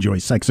ever enjoy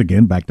sex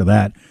again? Back to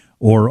that.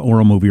 Or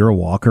a movie or a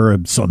walk or a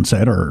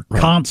sunset or a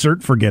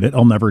concert. Forget it.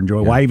 I'll never enjoy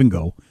it. Why even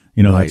go?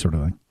 That sort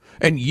of thing.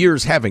 And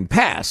years having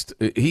passed,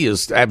 he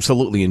is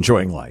absolutely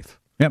enjoying life.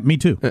 Yeah, me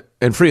too.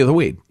 And free of the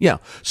weed. Yeah.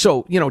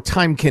 So,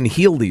 time can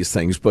heal these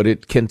things, but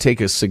it can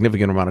take a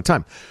significant amount of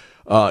time.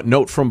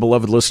 Note from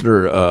beloved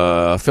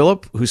listener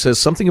Philip, who says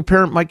something a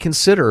parent might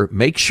consider: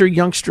 make sure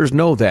youngsters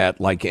know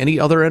that, like any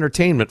other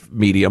entertainment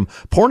medium,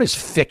 porn is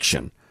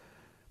fiction.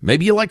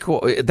 Maybe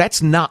you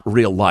that's not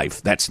real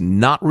life. That's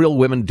not real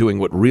women doing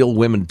what real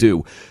women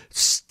do.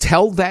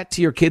 Tell that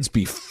to your kids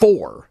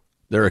before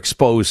they're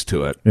exposed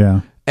to it.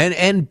 Yeah.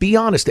 And be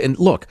honest. And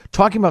look,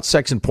 talking about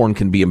sex and porn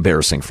can be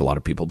embarrassing for a lot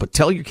of people, but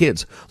tell your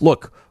kids,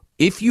 look,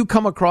 if you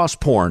come across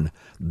porn,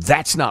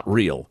 that's not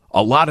real.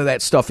 A lot of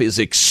that stuff is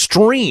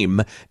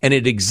extreme, and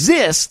it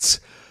exists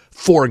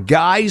for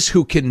guys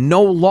who can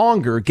no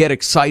longer get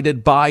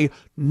excited by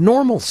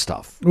normal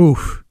stuff.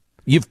 Oof.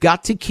 You've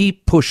got to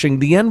keep pushing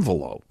the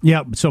envelope.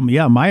 Yeah. So,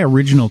 my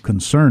original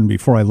concern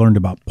before I learned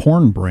about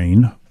porn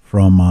brain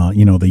from,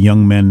 the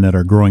young men that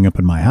are growing up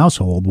in my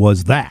household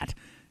was that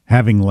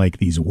having like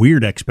these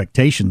weird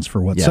expectations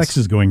for what sex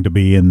is going to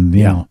be, and,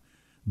 you know,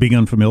 being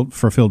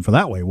unfulfilled for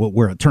that way,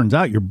 where it turns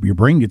out your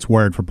brain gets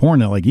wired for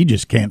porn, and like you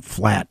just can't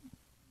flat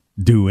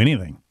do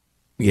anything.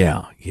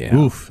 Yeah.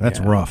 Oof, that's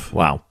rough.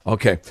 Wow.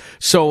 Okay.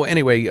 So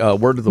anyway,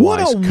 word of the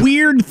wise. What a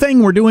weird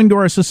thing we're doing to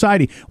our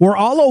society. We're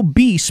all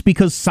obese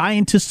because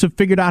scientists have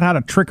figured out how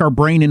to trick our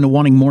brain into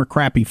wanting more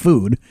crappy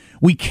food.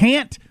 We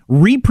can't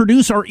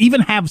reproduce or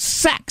even have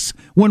sex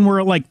when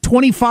we're like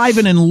 25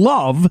 and in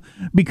love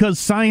because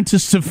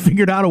scientists have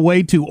figured out a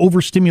way to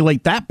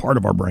overstimulate that part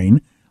of our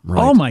brain. Right.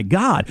 Oh, my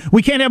God.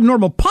 We can't have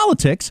normal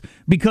politics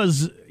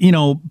because,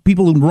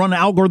 people who run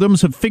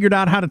algorithms have figured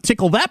out how to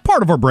tickle that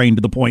part of our brain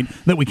to the point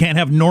that we can't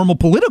have normal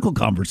political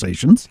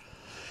conversations.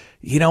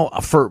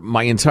 For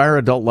my entire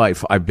adult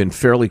life, I've been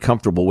fairly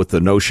comfortable with the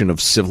notion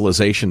of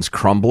civilizations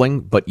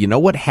crumbling. But you know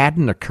what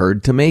hadn't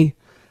occurred to me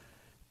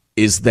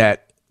is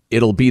that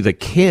it'll be the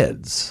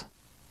kids.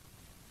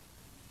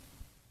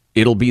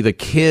 It'll be the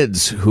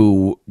kids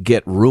who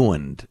get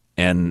ruined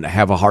and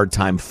have a hard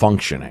time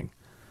functioning.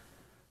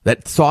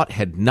 That thought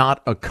had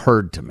not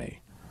occurred to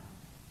me.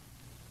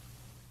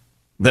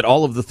 That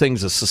all of the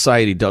things a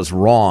society does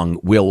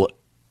wrong will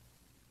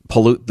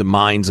pollute the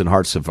minds and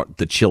hearts of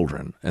the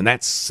children. And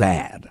that's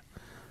sad.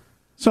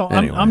 So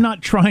anyway. I'm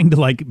not trying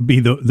to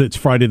be it's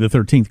Friday the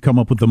 13th, come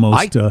up with the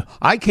most...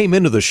 I came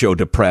into the show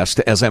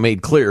depressed, as I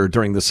made clear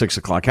during the 6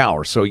 o'clock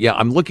hour. So yeah,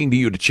 I'm looking to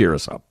you to cheer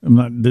us up.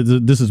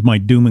 This is my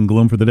doom and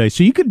gloom for the day.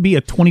 So you could be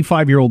a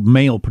 25-year-old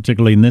male,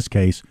 particularly in this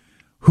case,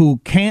 who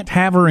can't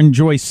have or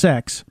enjoy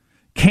sex,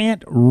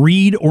 can't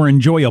read or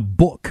enjoy a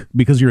book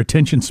because of your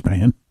attention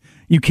span.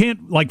 You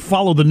can't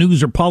follow the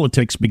news or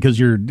politics because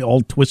you're all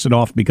twisted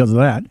off because of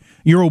that.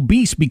 You're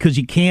obese because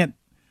you can't,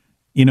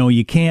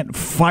 you can't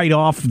fight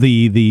off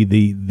the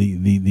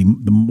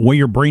way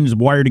your brain is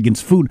wired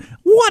against food.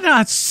 What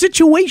a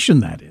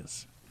situation that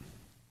is.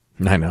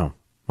 I know.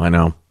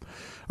 All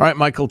right,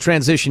 Michael,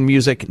 transition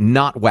music,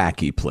 not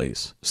wacky,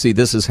 please. See,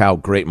 this is how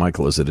great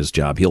Michael is at his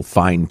job. He'll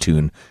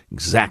fine-tune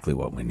exactly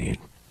what we need.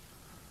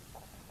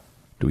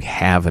 Do we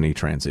have any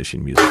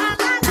transition music?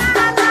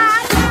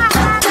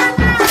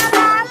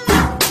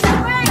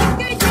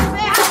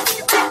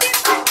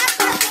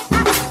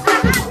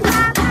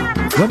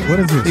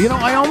 What is this?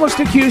 I almost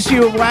accused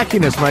you of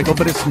wackiness, Michael,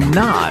 but it's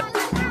not.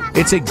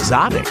 It's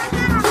exotic.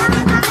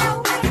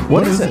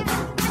 What is it?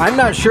 I'm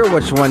not sure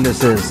which one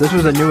this is. This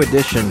was a new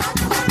addition.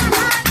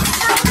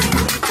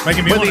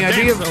 The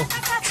idea of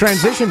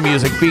transition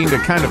music being to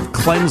kind of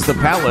cleanse the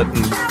palate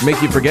and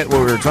make you forget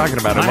what we were talking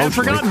about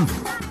emotionally. I have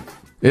forgotten.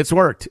 It's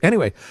worked.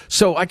 Anyway,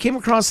 so I came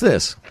across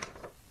this.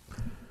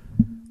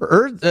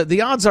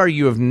 The odds are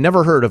you have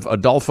never heard of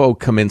Adolfo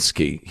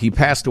Kaminsky. He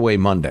passed away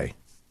Monday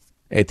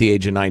at the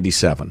age of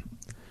 97.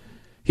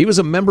 He was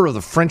a member of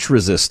the French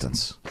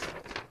Resistance.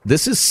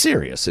 This is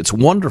serious. It's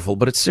wonderful,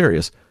 but it's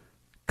serious.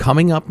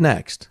 Coming up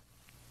next,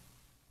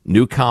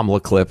 new Kamala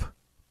clip,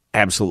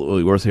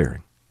 absolutely worth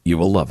hearing. You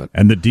will love it.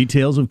 And the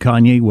details of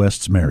Kanye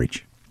West's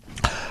marriage.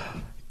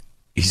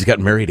 He's got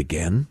married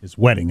again? His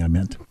wedding, I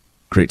meant.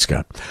 Great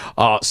Scott.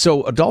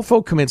 So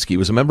Adolfo Kaminsky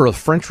was a member of the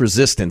French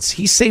Resistance.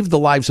 He saved the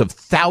lives of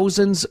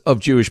thousands of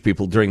Jewish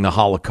people during the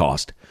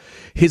Holocaust.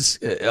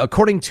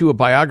 According to a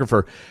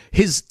biographer,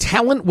 his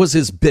talent was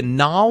as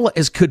banal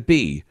as could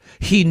be.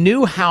 He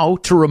knew how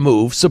to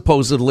remove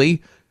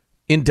supposedly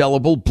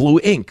indelible blue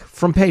ink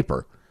from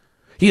paper.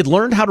 He had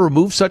learned how to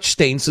remove such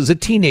stains as a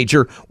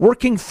teenager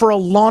working for a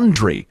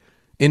laundry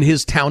in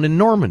his town in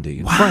Normandy,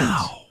 in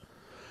France.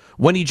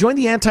 When he joined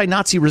the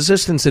anti-Nazi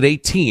resistance at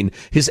 18,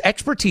 his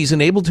expertise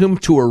enabled him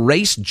to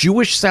erase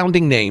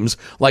Jewish-sounding names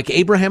like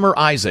Abraham or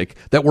Isaac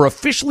that were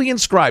officially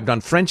inscribed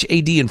on French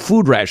AD and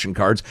food ration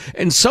cards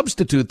and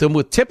substitute them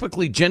with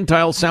typically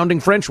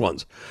Gentile-sounding French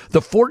ones.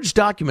 The forged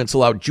documents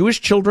allowed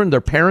Jewish children, their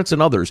parents,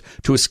 and others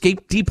to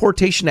escape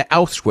deportation to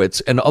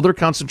Auschwitz and other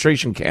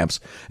concentration camps,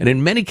 and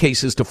in many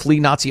cases to flee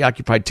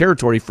Nazi-occupied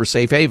territory for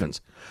safe havens.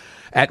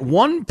 At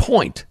one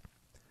point,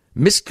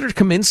 Mr.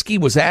 Kaminsky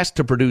was asked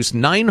to produce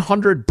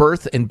 900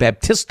 birth and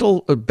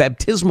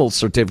baptismal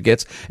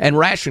certificates and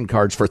ration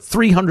cards for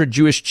 300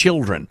 Jewish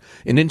children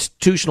in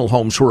institutional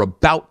homes who were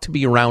about to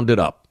be rounded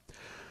up.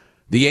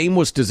 The aim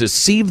was to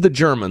deceive the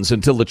Germans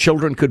until the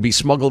children could be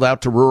smuggled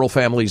out to rural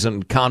families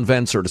and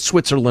convents or to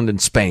Switzerland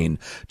and Spain.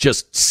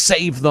 Just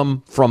save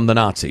them from the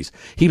Nazis.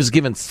 He was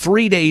given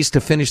 3 days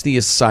to finish the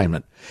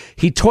assignment.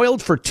 He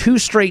toiled for 2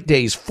 straight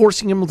days,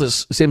 forcing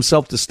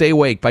himself to stay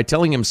awake by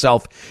telling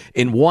himself,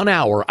 in 1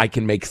 hour, I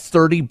can make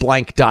 30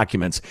 blank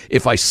documents.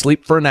 If I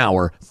sleep for an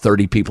hour,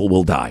 30 people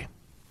will die.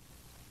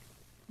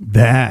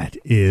 That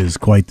is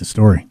quite the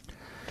story.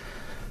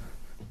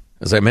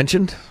 As I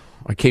mentioned,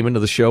 I came into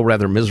the show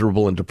rather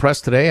miserable and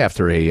depressed today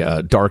after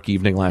a dark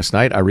evening last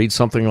night. I read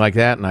something like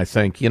that and I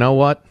think, you know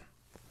what?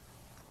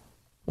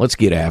 Let's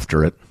get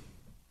after it.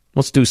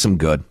 Let's do some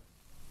good.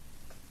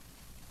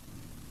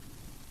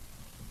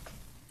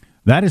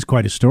 That is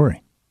quite a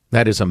story.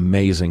 That is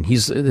amazing.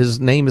 His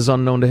name is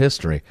unknown to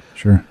history.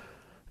 Sure.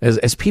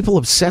 As people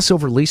obsess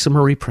over Lisa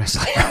Marie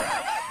Presley.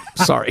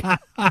 Sorry.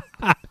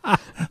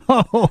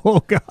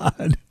 Oh,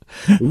 God.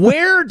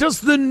 Where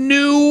does the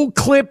new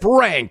clip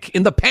rank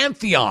in the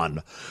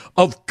pantheon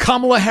of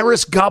Kamala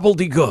Harris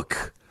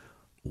gobbledygook?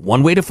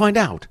 One way to find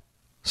out.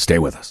 Stay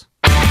with us.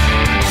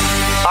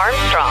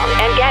 Armstrong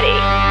and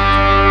Getty.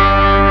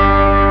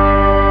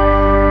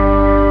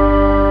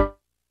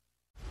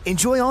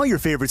 Enjoy all your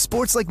favorite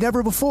sports like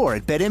never before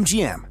at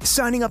BetMGM.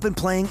 Signing up and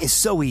playing is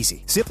so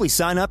easy. Simply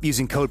sign up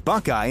using code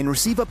Buckeye and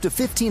receive up to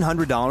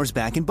 $1,500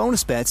 back in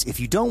bonus bets if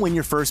you don't win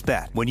your first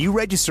bet. When you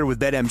register with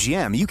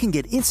BetMGM, you can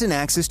get instant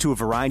access to a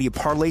variety of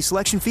parlay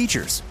selection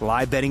features,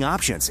 live betting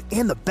options,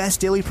 and the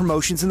best daily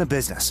promotions in the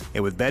business.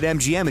 And with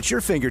BetMGM at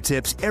your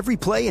fingertips, every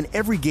play and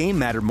every game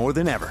matter more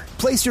than ever.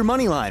 Place your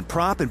moneyline,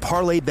 prop, and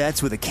parlay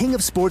bets with the king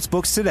of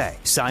sportsbooks today.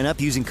 Sign up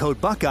using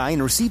code Buckeye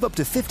and receive up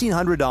to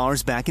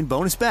 $1,500 back in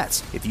bonus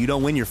bets if you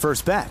don't win your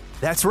first bet.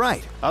 That's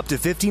right, up to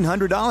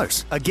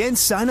 $1,500. Again,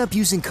 sign up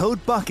using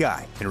code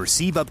Buckeye and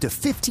receive up to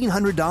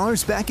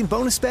 $1,500 back in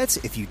bonus bets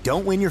if you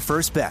don't win your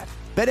first bet.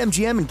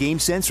 BetMGM and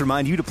GameSense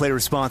remind you to play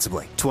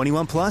responsibly.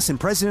 21 plus and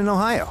present in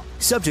Ohio.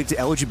 Subject to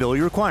eligibility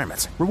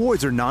requirements.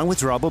 Rewards are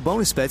non-withdrawable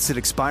bonus bets that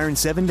expire in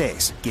 7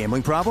 days.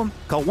 Gambling problem?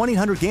 Call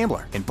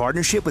 1-800-GAMBLER in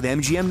partnership with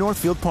MGM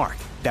Northfield Park.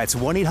 That's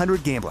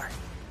 1-800-GAMBLER.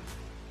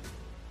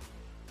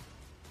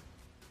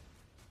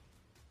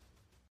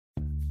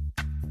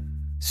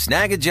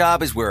 Snag a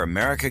Job is where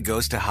America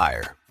goes to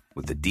hire,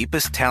 with the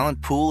deepest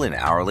talent pool in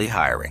hourly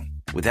hiring.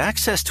 With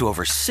access to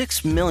over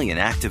 6 million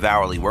active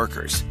hourly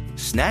workers,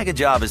 Snag a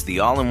Job is the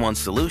all-in-one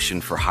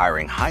solution for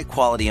hiring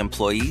high-quality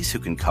employees who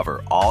can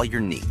cover all your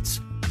needs.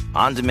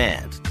 On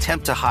demand,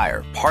 temp to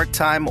hire,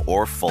 part-time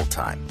or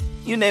full-time.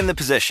 You name the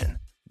position.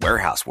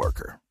 Warehouse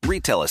worker,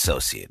 retail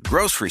associate,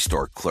 grocery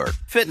store clerk,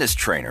 fitness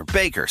trainer,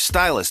 baker,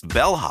 stylist,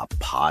 bellhop,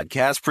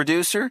 podcast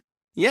producer.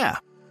 Yeah,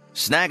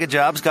 Snag a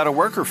Job's got a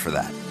worker for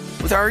that.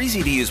 With our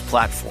easy-to-use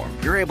platform,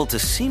 you're able to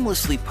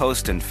seamlessly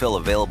post and fill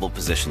available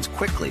positions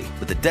quickly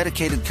with a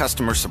dedicated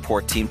customer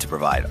support team to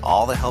provide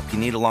all the help you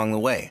need along the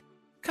way.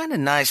 Kind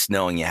of nice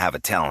knowing you have a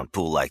talent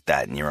pool like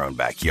that in your own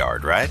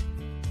backyard, right?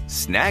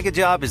 Snag a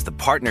Job is the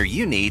partner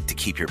you need to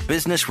keep your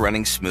business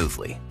running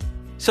smoothly.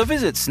 So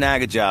visit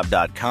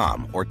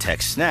snagajob.com or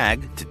text snag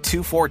to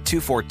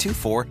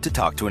 242424 to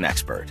talk to an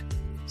expert.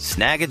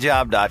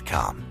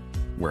 Snagajob.com,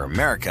 where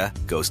America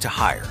goes to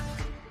hire.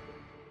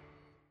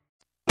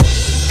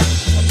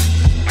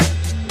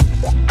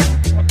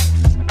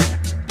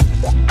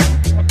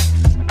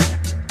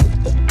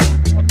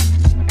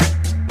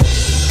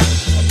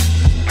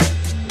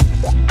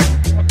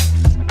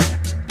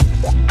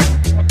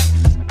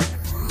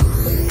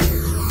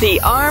 The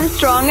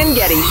Armstrong and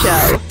Getty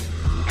Show.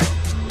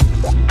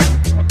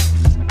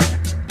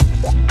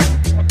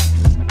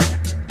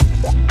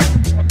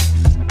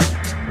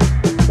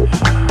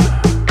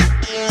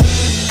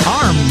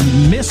 Our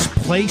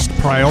misplaced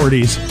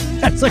priorities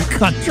as a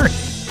country.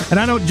 And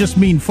I don't just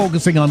mean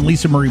focusing on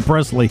Lisa Marie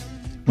Presley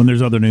when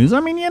there's other news. I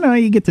mean,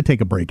 you get to take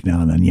a break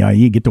now and then. Yeah,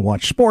 you get to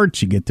watch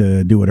sports. You get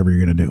to do whatever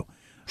you're going to do.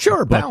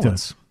 Sure,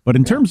 balance. But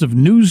in terms of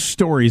news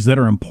stories that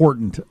are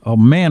important, oh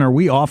man, are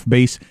we off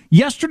base.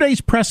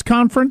 Yesterday's press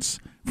conference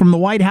from the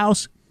White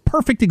House,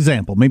 perfect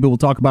example. Maybe we'll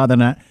talk about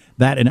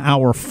that in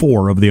hour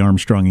 4 of the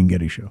Armstrong and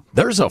Getty Show.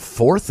 There's a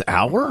 4th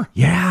hour?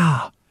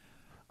 Yeah.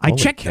 I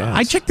check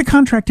the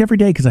contract every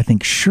day because I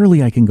think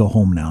surely I can go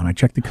home now. And I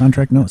check the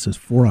contract. No, it says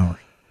 4 hours.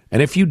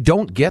 And if you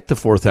don't get the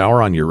 4th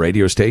hour on your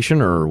radio station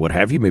or what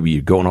have you, maybe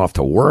you're going off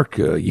to work,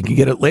 you can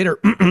get it later,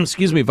 via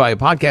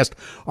podcast,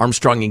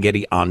 Armstrong and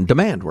Getty On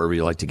Demand, wherever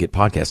you like to get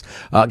podcasts.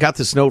 Got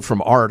this note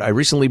from Art. I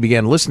recently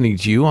began listening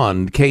to you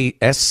on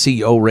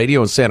KSCO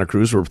Radio in Santa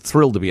Cruz. We're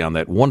thrilled to be on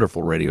that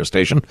wonderful radio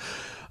station.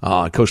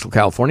 Coastal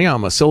California.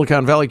 I'm a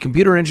Silicon Valley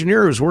computer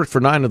engineer who's worked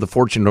for 9 of the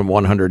Fortune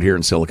 100 here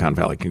in Silicon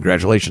Valley.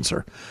 Congratulations,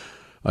 sir.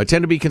 I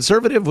tend to be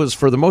conservative, was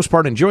for the most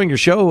part enjoying your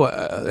show,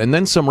 and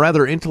then some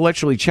rather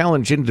intellectually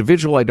challenged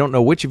individual. I don't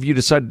know which of you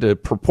decided to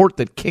purport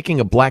that kicking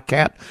a black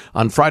cat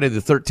on Friday the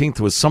 13th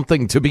was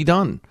something to be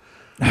done.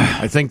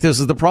 I think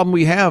this is the problem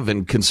we have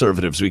in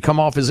conservatives. We come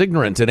off as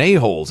ignorant and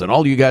a-holes, and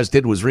all you guys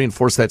did was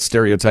reinforce that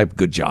stereotype.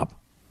 Good job.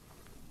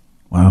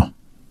 Wow.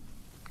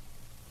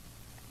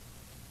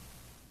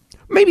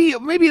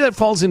 Maybe that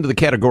falls into the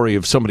category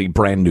of somebody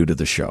brand new to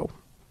the show.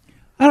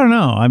 I don't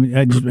know. I mean,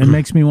 it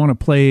makes me want to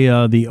play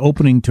the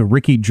opening to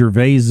Ricky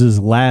Gervais's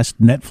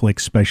last Netflix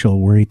special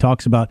where he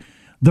talks about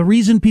the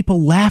reason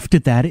people laughed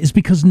at that is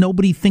because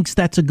nobody thinks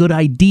that's a good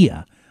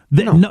idea.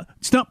 No,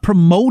 it's not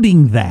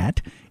promoting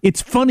that.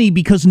 It's funny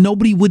because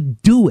nobody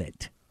would do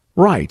it.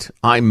 Right.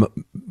 I'm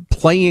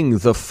playing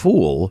the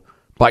fool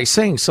by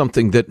saying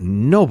something that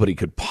nobody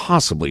could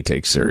possibly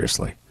take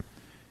seriously.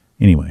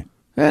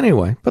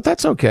 Anyway, but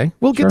that's okay.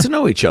 We'll get to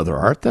know each other,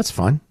 Art. That's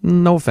fine.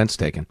 No offense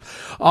taken.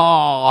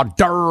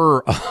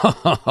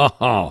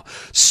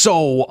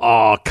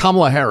 So,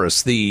 Kamala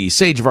Harris, the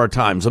sage of our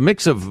times, a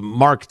mix of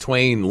Mark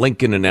Twain,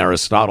 Lincoln, and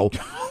Aristotle.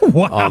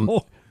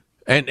 Wow.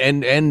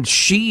 And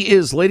she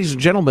is, ladies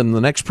and gentlemen, the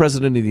next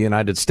president of the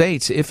United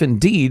States, if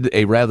indeed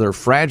a rather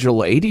fragile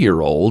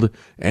 80-year-old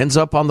ends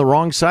up on the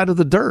wrong side of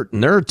the dirt.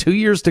 And there are 2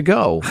 years to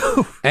go.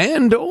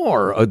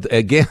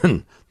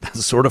 Again, that's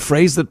the sort of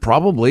phrase that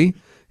probably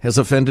has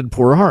offended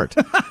poor Hart.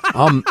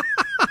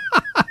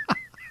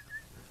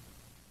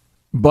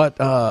 But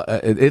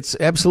it's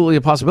absolutely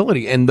a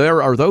possibility. And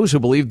there are those who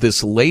believe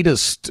this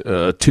latest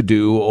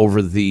to-do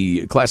over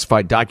the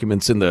classified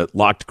documents in the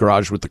locked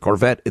garage with the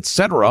Corvette,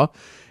 etc.,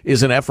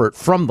 is an effort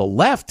from the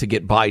left to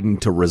get Biden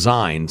to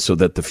resign so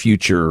that the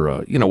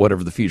future,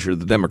 whatever the future of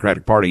the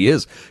Democratic Party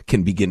is,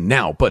 can begin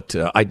now. But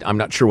I'm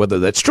not sure whether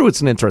that's true.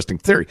 It's an interesting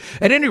theory.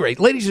 At any rate,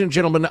 ladies and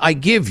gentlemen, I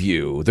give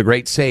you the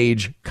great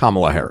sage,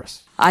 Kamala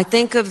Harris. I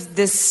think of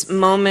this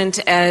moment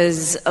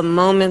as a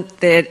moment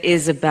that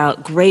is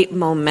about great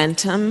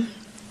momentum,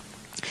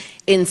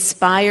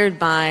 inspired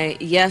by,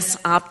 yes,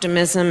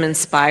 optimism,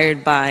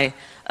 inspired by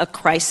a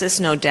crisis,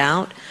 no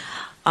doubt,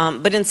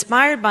 but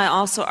inspired by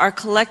also our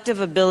collective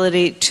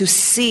ability to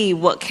see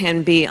what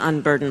can be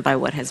unburdened by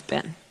what has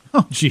been.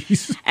 Oh,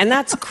 jeez. And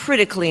that's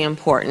critically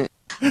important.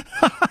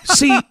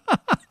 See,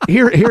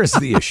 here's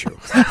the issue.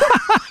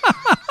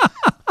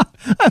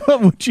 I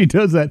love when she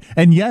does that.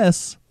 And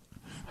yes,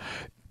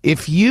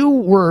 if you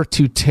were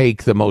to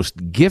take the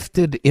most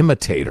gifted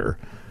imitator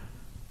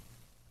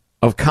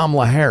of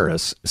Kamala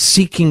Harris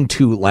seeking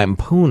to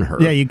lampoon her.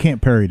 Yeah, you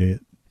can't parody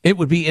it. It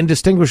would be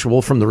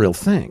indistinguishable from the real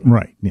thing.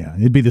 Right, yeah.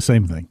 It'd be the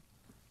same thing.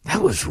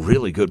 That was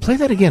really good. Play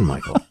that again,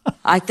 Michael.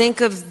 I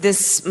think of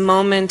this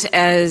moment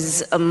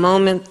as a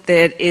moment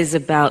that is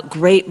about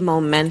great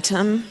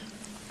momentum,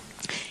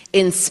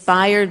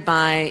 inspired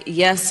by,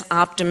 yes,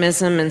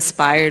 optimism,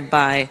 inspired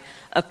by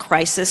a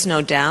crisis,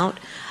 no doubt,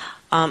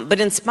 but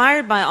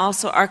inspired by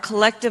also our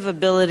collective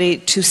ability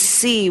to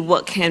see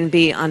what can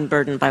be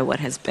unburdened by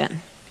what has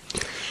been.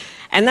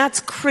 And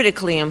that's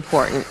critically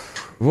important.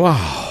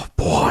 Wow,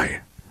 boy.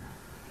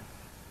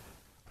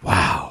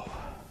 Wow.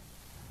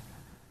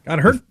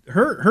 God,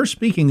 her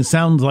speaking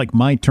sounds like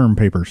my term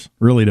papers.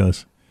 Really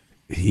does.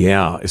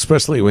 Yeah,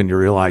 especially when you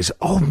realize,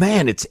 oh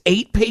man, it's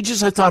 8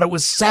 pages. I thought it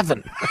was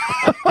 7.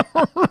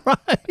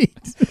 Right.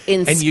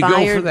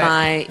 Inspired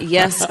by,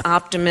 yes,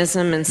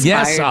 optimism,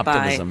 inspired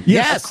by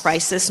a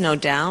crisis, no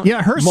doubt.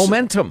 Yeah, her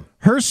momentum.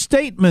 Her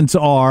statements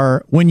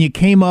are, when you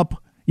came up,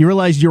 you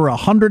realized you're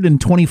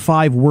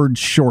 125 words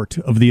short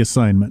of the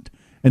assignment.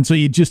 And so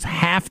you just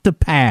have to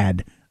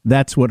pad.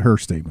 That's what her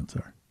statements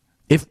are.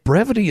 If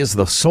brevity is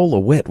the soul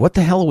of wit, what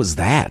the hell was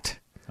that?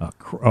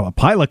 A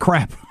pile of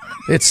crap.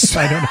 It's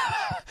I don't know.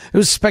 It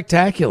was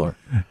spectacular.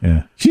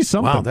 Yeah, she's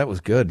something. Wow, that was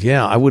good.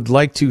 Yeah, I would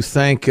like to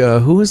thank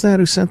who is that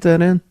who sent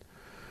that in?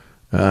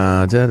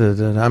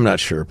 I'm not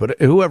sure, but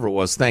whoever it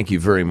was, thank you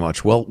very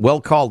much. Well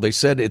called. They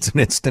said it's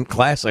an instant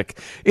classic.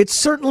 It's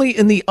certainly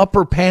in the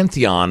upper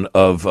pantheon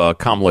of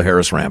Kamala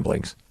Harris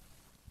ramblings.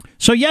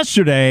 So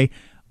yesterday,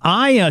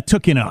 I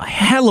took in a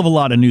hell of a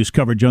lot of news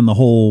coverage on the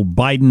whole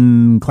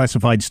Biden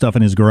classified stuff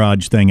in his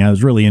garage thing. I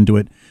was really into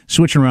it,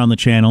 switching around the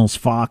channels,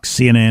 Fox,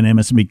 CNN,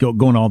 MSNBC,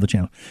 going to all the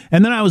channels.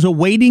 And then I was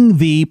awaiting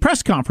the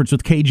press conference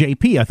with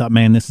KJP. I thought,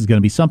 man, this is going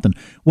to be something.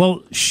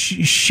 Well,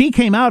 she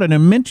came out and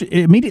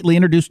immediately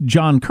introduced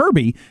John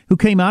Kirby, who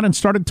came out and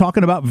started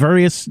talking about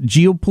various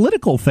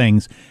geopolitical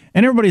things.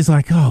 And everybody's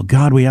like, oh,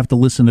 God, we have to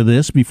listen to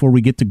this before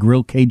we get to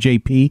grill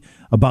KJP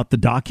about the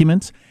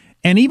documents.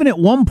 And even at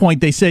one point,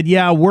 they said,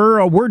 yeah,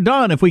 we're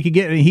done if we could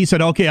get... And he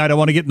said, okay, I don't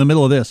want to get in the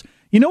middle of this.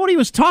 You know what he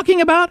was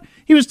talking about?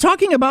 He was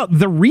talking about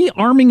the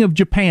rearming of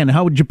Japan,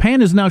 how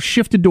Japan has now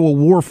shifted to a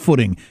war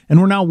footing,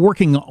 and we're now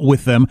working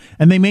with them,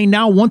 and they may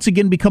now once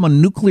again become a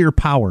nuclear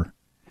power.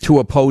 To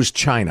oppose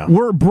China.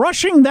 We're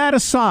brushing that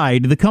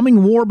aside, the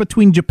coming war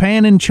between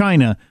Japan and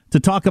China, to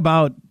talk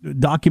about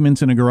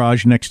documents in a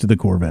garage next to the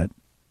Corvette.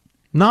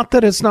 Not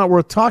that it's not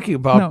worth talking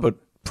about, but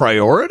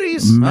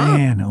priorities?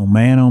 Man, oh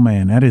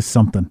man, that is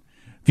something.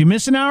 If you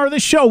miss an hour of the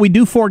show, we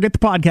do forget the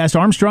podcast,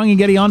 Armstrong and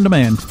Getty On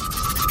Demand.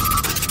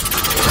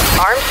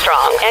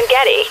 Armstrong and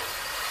Getty.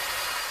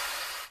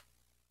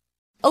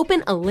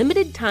 Open a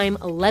limited-time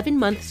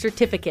 11-month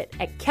certificate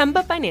at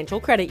Kemba Financial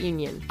Credit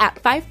Union. At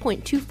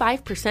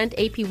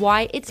 5.25%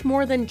 APY, it's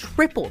more than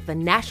triple the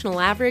national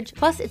average,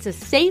 plus it's a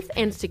safe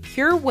and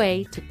secure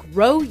way to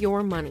grow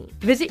your money.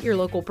 Visit your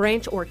local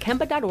branch or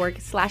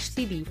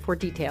kemba.org/cb for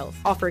details.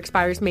 Offer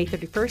expires May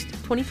 31st,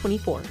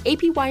 2024.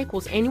 APY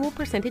equals annual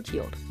percentage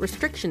yield.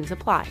 Restrictions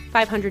apply.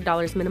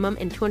 $500 minimum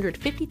and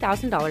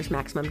 $250,000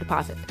 maximum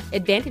deposit.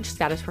 Advantage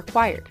status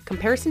required.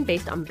 Comparison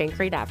based on bank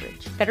rate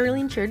average. Federally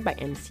insured by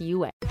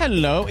NCUA.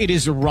 Hello, it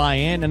is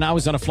Ryan, and I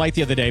was on a flight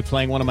the other day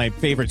playing one of my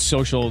favorite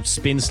social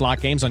spin slot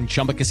games on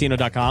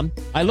ChumbaCasino.com.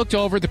 I looked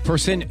over at the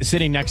person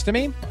sitting next to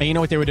me, and you know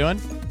what they were doing?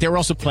 They were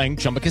also playing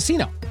Chumba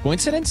Casino.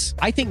 Coincidence?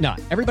 I think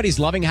not. Everybody's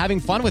loving having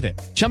fun with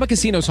it. Chumba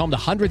Casino is home to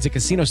hundreds of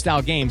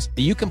casino-style games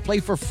that you can play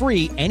for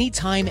free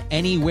anytime,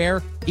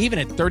 anywhere, even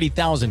at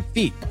 30,000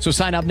 feet. So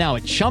sign up now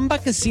at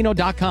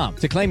ChumbaCasino.com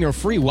to claim your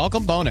free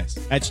welcome bonus.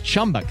 That's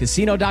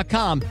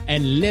ChumbaCasino.com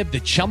and live the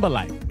Chumba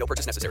life. No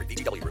purchase necessary.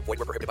 VGW. Void where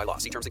prohibited by law.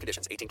 See terms and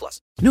conditions. 18+.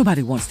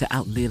 Nobody wants to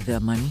outlive their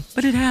money,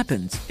 but it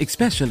happens,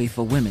 especially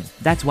for women.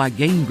 That's why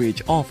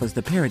Gainbridge offers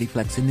the Parity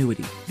Flex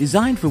annuity,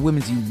 designed for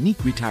women's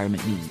unique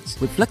retirement needs,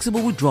 with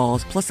flexible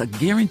withdrawals plus a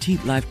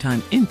guaranteed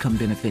lifetime income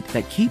benefit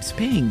that keeps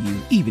paying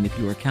you even if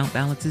your account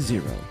balance is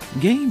zero.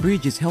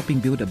 Gainbridge is helping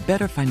build a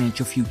better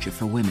financial future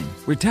for women.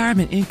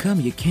 Retirement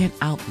income you can't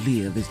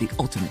outlive is the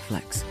ultimate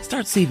flex.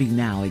 Start saving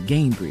now at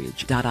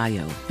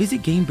Gainbridge.io.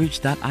 Visit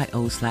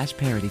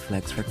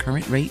Gainbridge.io/ParityFlex for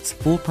current rates,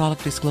 full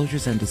product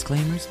disclosures and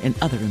disclaimers, and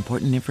other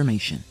important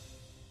information.